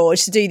lucky,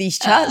 George, to do these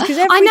chats? Because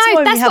every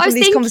time we have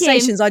these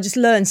conversations, I just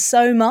learn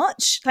so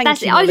much.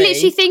 Thank you, I was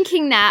literally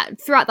thinking that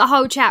throughout the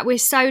whole chat. We're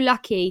so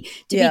lucky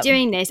to be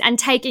doing this and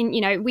taking,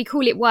 you know, we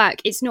call it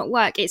work. It's not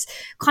work. It's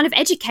kind of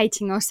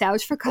educating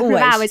ourselves for a couple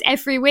of hours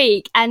every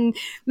week and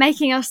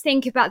making us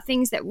think about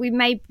things that we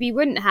maybe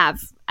wouldn't have.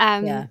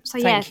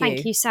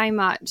 Thank you so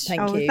much.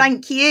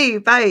 Thank you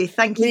both.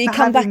 Thank you. Will you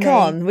come back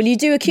on? Will you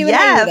do a Q&A with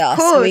us? Of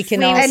course. So we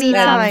can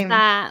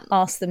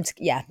ask them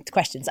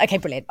questions. Okay,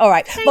 brilliant. All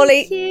right,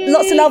 Molly,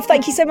 lots of love.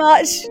 Thank you so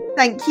much.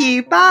 Thank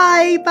you.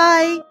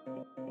 Bye.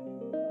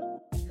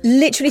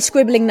 Literally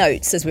scribbling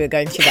notes as we were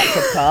going through that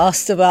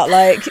podcast about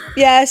like,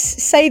 yes,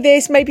 say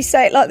this, maybe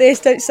say it like this,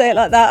 don't say it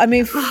like that. I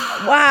mean,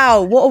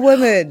 wow, what a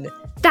woman.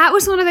 That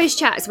was one of those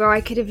chats where I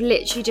could have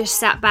literally just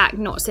sat back,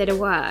 not said a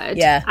word,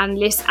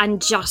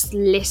 and just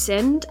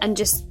listened and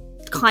just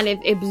kind of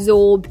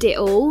absorbed it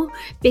all,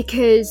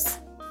 because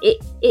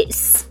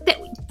it's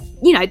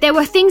you know, there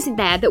were things in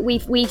there that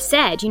we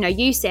said, you know,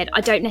 you said I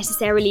don't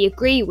necessarily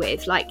agree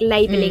with, like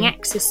labelling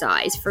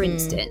exercise, for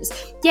instance.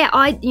 Yeah,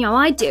 I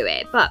do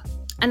it,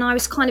 and I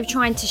was kind of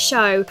trying to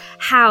show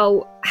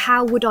how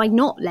would I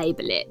not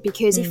label it,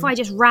 because if I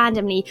just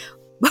randomly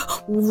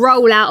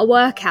roll out a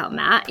workout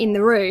mat in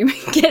the room,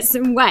 get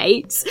some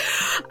weights.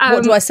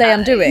 What do I say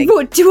I'm doing?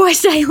 What do I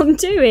say I'm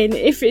doing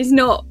if it's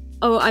not,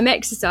 oh, I'm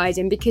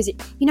exercising because,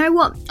 you know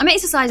what? I'm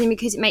exercising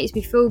because it makes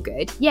me feel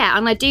good. Yeah,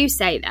 and I do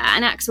say that.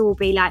 And Axel will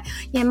be like,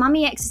 yeah,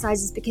 mummy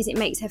exercises because it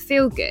makes her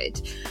feel good.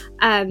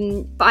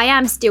 But I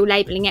am still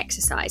labelling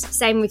exercise.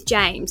 Same with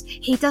James.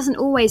 He doesn't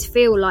always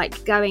feel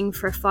like going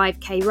for a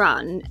 5k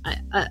run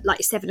at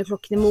like 7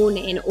 o'clock in the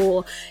morning,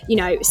 or, you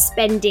know,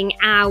 spending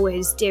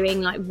hours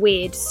doing like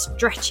weird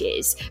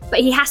stretches.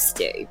 But he has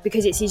to,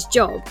 because it's his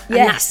job. And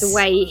that's the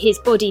way his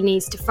body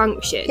needs to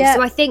function. Yeah.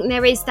 So I think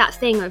there is that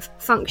thing of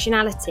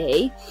functionality,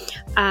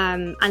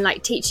 and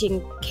like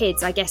teaching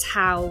kids, I guess,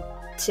 how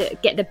to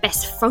get the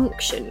best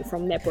function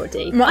from their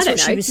body. That's what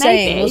she was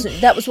saying, wasn't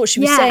it? That was what she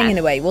was saying in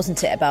a way,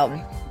 wasn't it? About,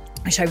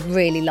 which I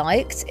really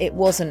liked. It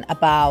wasn't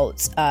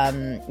about,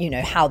 you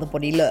know, how the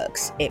body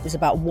looks. It was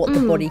about what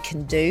the body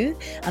can do.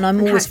 And I'm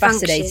always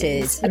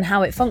fascinated and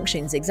how it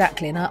functions,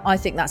 exactly. And I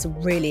think that's a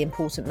really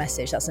important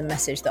message. That's a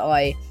message that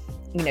I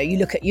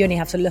you only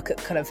have to look at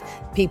kind of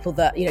people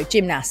that,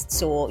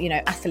 gymnasts or,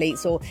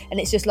 athletes, and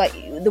it's just like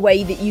the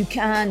way that you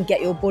can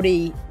get your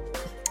body,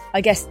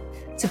 I guess,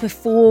 to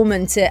perform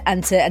and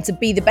to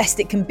be the best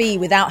it can be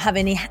without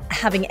having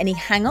any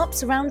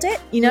hang-ups around it,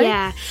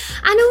 Yeah.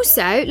 And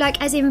also,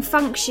 like, as in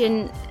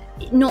function,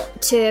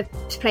 not to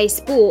play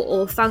sport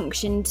or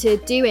function to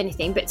do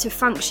anything, but to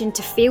function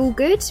to feel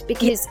good,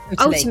 because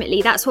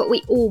ultimately that's what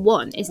we all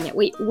want, isn't it?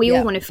 We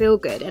all want to feel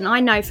good. And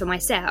I know for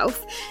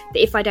myself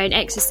that if I don't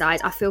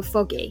exercise, I feel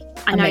foggy.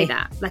 I know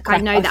that. Like, I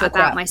know that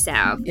about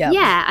myself.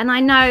 Yeah. And I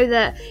know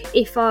that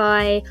if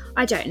I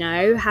don't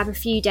know, have a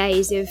few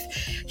days of,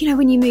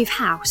 when you move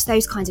house,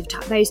 those kinds of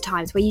those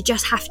times where you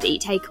just have to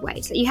eat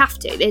takeaways, like you have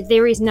to,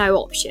 there is no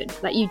option,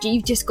 like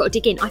you've just got to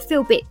dig in. I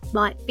feel a bit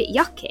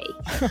yucky.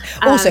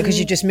 Also, because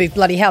you just moved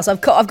bloody house.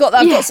 I've got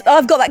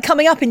that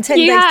coming up in 10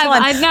 days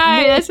time. I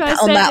know, that's why I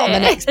said on the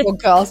next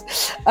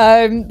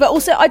podcast. But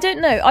also, I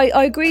don't know.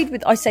 I agreed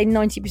with, I say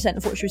 90%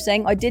 of what she was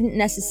saying. I didn't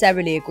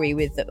necessarily agree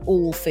with that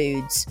all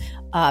foods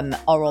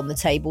are on the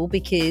table,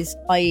 because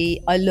I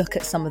look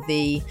at some of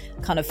the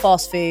kind of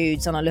fast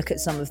foods, and I look at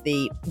some of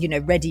the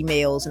ready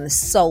meals and the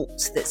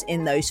salt that's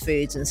in those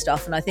foods and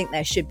stuff, and I think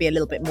there should be a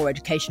little bit more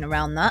education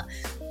around that.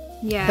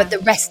 But the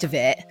rest of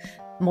it,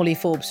 Molly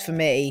Forbes for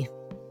me,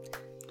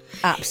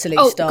 absolute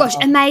star. Gosh,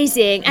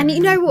 amazing. And you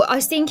know what, I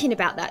was thinking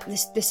about that,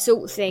 the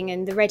salt thing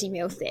and the ready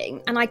meal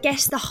thing, and I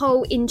guess the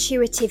whole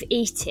intuitive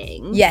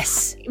eating,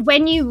 yes,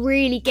 when you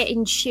really get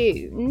in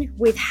tune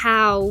with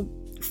how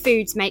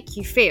foods make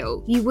you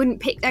feel, you wouldn't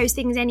pick those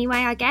things anyway,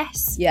 I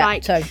guess.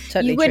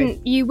 Totally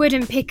you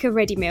wouldn't pick a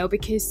ready meal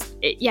because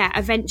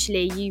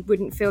eventually you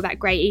wouldn't feel that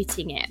great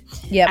eating it.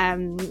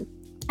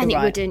 And it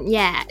wouldn't.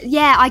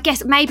 I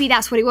guess maybe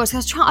that's what it was.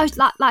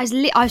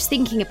 I was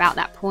thinking about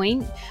that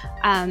point.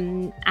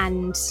 And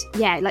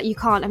like, you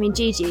can't, I mean,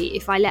 Gigi,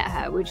 if I let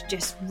her, would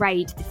just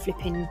raid the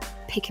flipping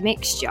pick a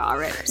mix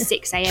jar at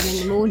 6 a.m.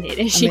 in the morning,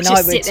 and she'd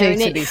just sit there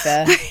and to be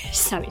fair.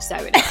 so nice.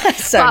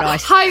 So but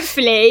nice.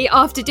 Hopefully,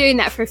 after doing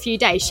that for a few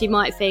days, she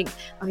might think,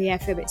 oh yeah, I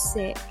feel a bit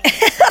sick.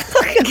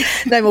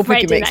 No more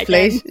pick a mix,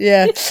 please.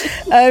 Yeah.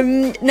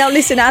 Now,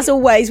 listen, as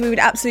always, we would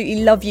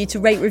absolutely love you to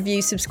rate,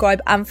 review, subscribe,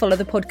 and follow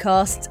the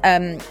podcast.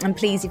 And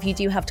please, if you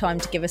do have time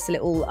to give us a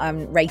little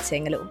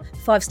rating, a little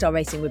 5-star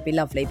rating would be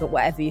lovely. But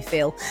whatever you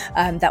feel,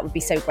 that would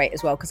be so great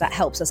as well, because that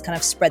helps us kind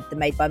of spread the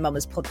Made by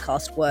Mamas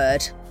podcast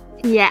word.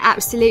 Yeah,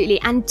 absolutely.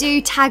 And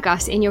do tag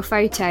us in your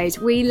photos.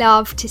 We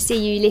love to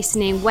see you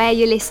listening, where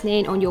you're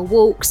listening, on your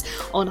walks,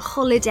 on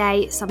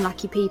holiday, some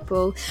lucky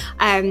people.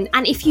 And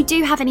if you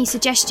do have any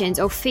suggestions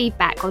or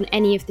feedback on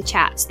any of the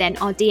chats, then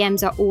our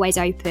DMs are always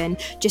open.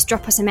 Just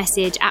drop us a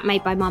message at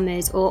Made by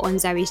Mamas or on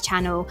Zoe's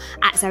channel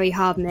at Zoe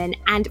Hardman,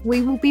 and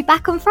we will be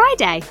back on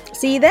Friday.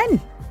 See you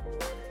then.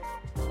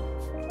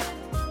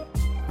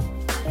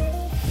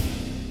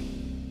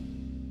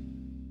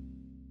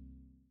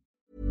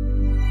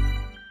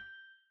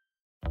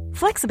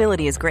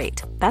 Flexibility is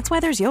great. That's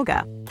why there's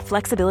yoga.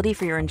 Flexibility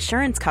for your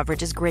insurance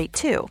coverage is great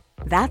too.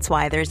 That's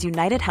why there's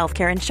United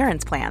Healthcare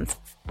Insurance Plans.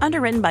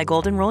 Underwritten by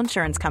Golden Rule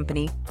Insurance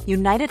Company,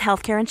 United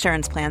Healthcare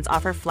Insurance Plans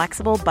offer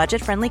flexible,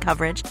 budget-friendly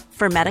coverage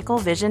for medical,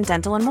 vision,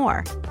 dental, and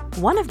more.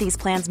 One of these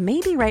plans may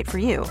be right for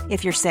you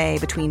if you're, say,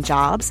 between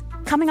jobs,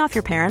 coming off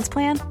your parents'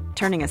 plan,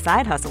 turning a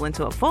side hustle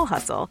into a full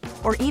hustle,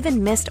 or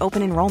even missed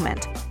open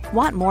enrollment.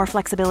 Want more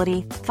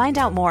flexibility? Find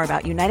out more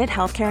about United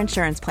Healthcare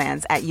Insurance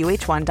Plans at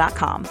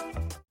uh1.com.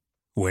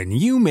 When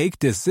you make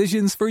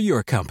decisions for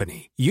your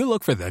company, you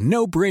look for the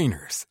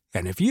no-brainers.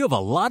 And if you have a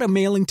lot of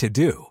mailing to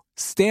do,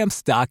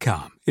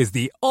 Stamps.com is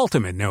the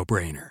ultimate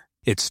no-brainer.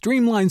 It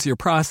streamlines your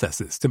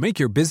processes to make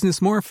your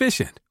business more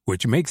efficient,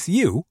 which makes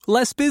you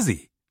less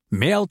busy.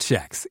 Mail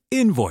checks,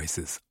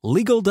 invoices,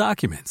 legal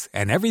documents,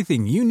 and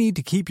everything you need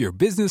to keep your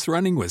business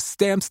running with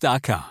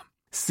Stamps.com.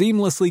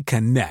 Seamlessly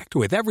connect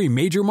with every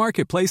major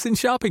marketplace and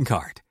shopping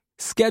cart.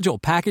 Schedule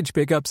package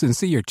pickups and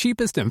see your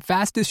cheapest and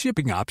fastest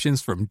shipping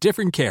options from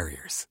different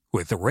carriers,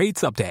 with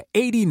rates up to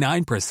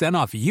 89%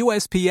 off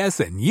USPS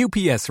and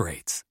UPS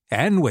rates.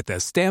 And with the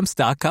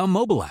Stamps.com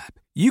mobile app,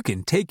 you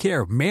can take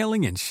care of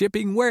mailing and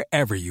shipping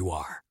wherever you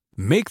are.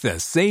 Make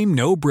the same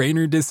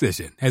no-brainer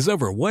decision as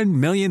over 1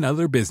 million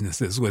other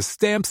businesses with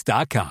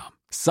Stamps.com.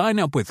 Sign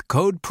up with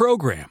code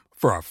PROGRAM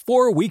for a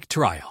 4-week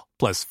trial,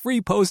 plus free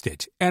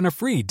postage and a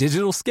free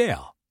digital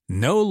scale.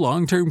 No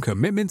long-term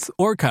commitments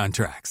or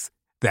contracts.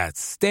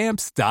 That's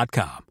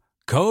Stamps.com.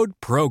 Code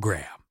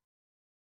PROGRAM.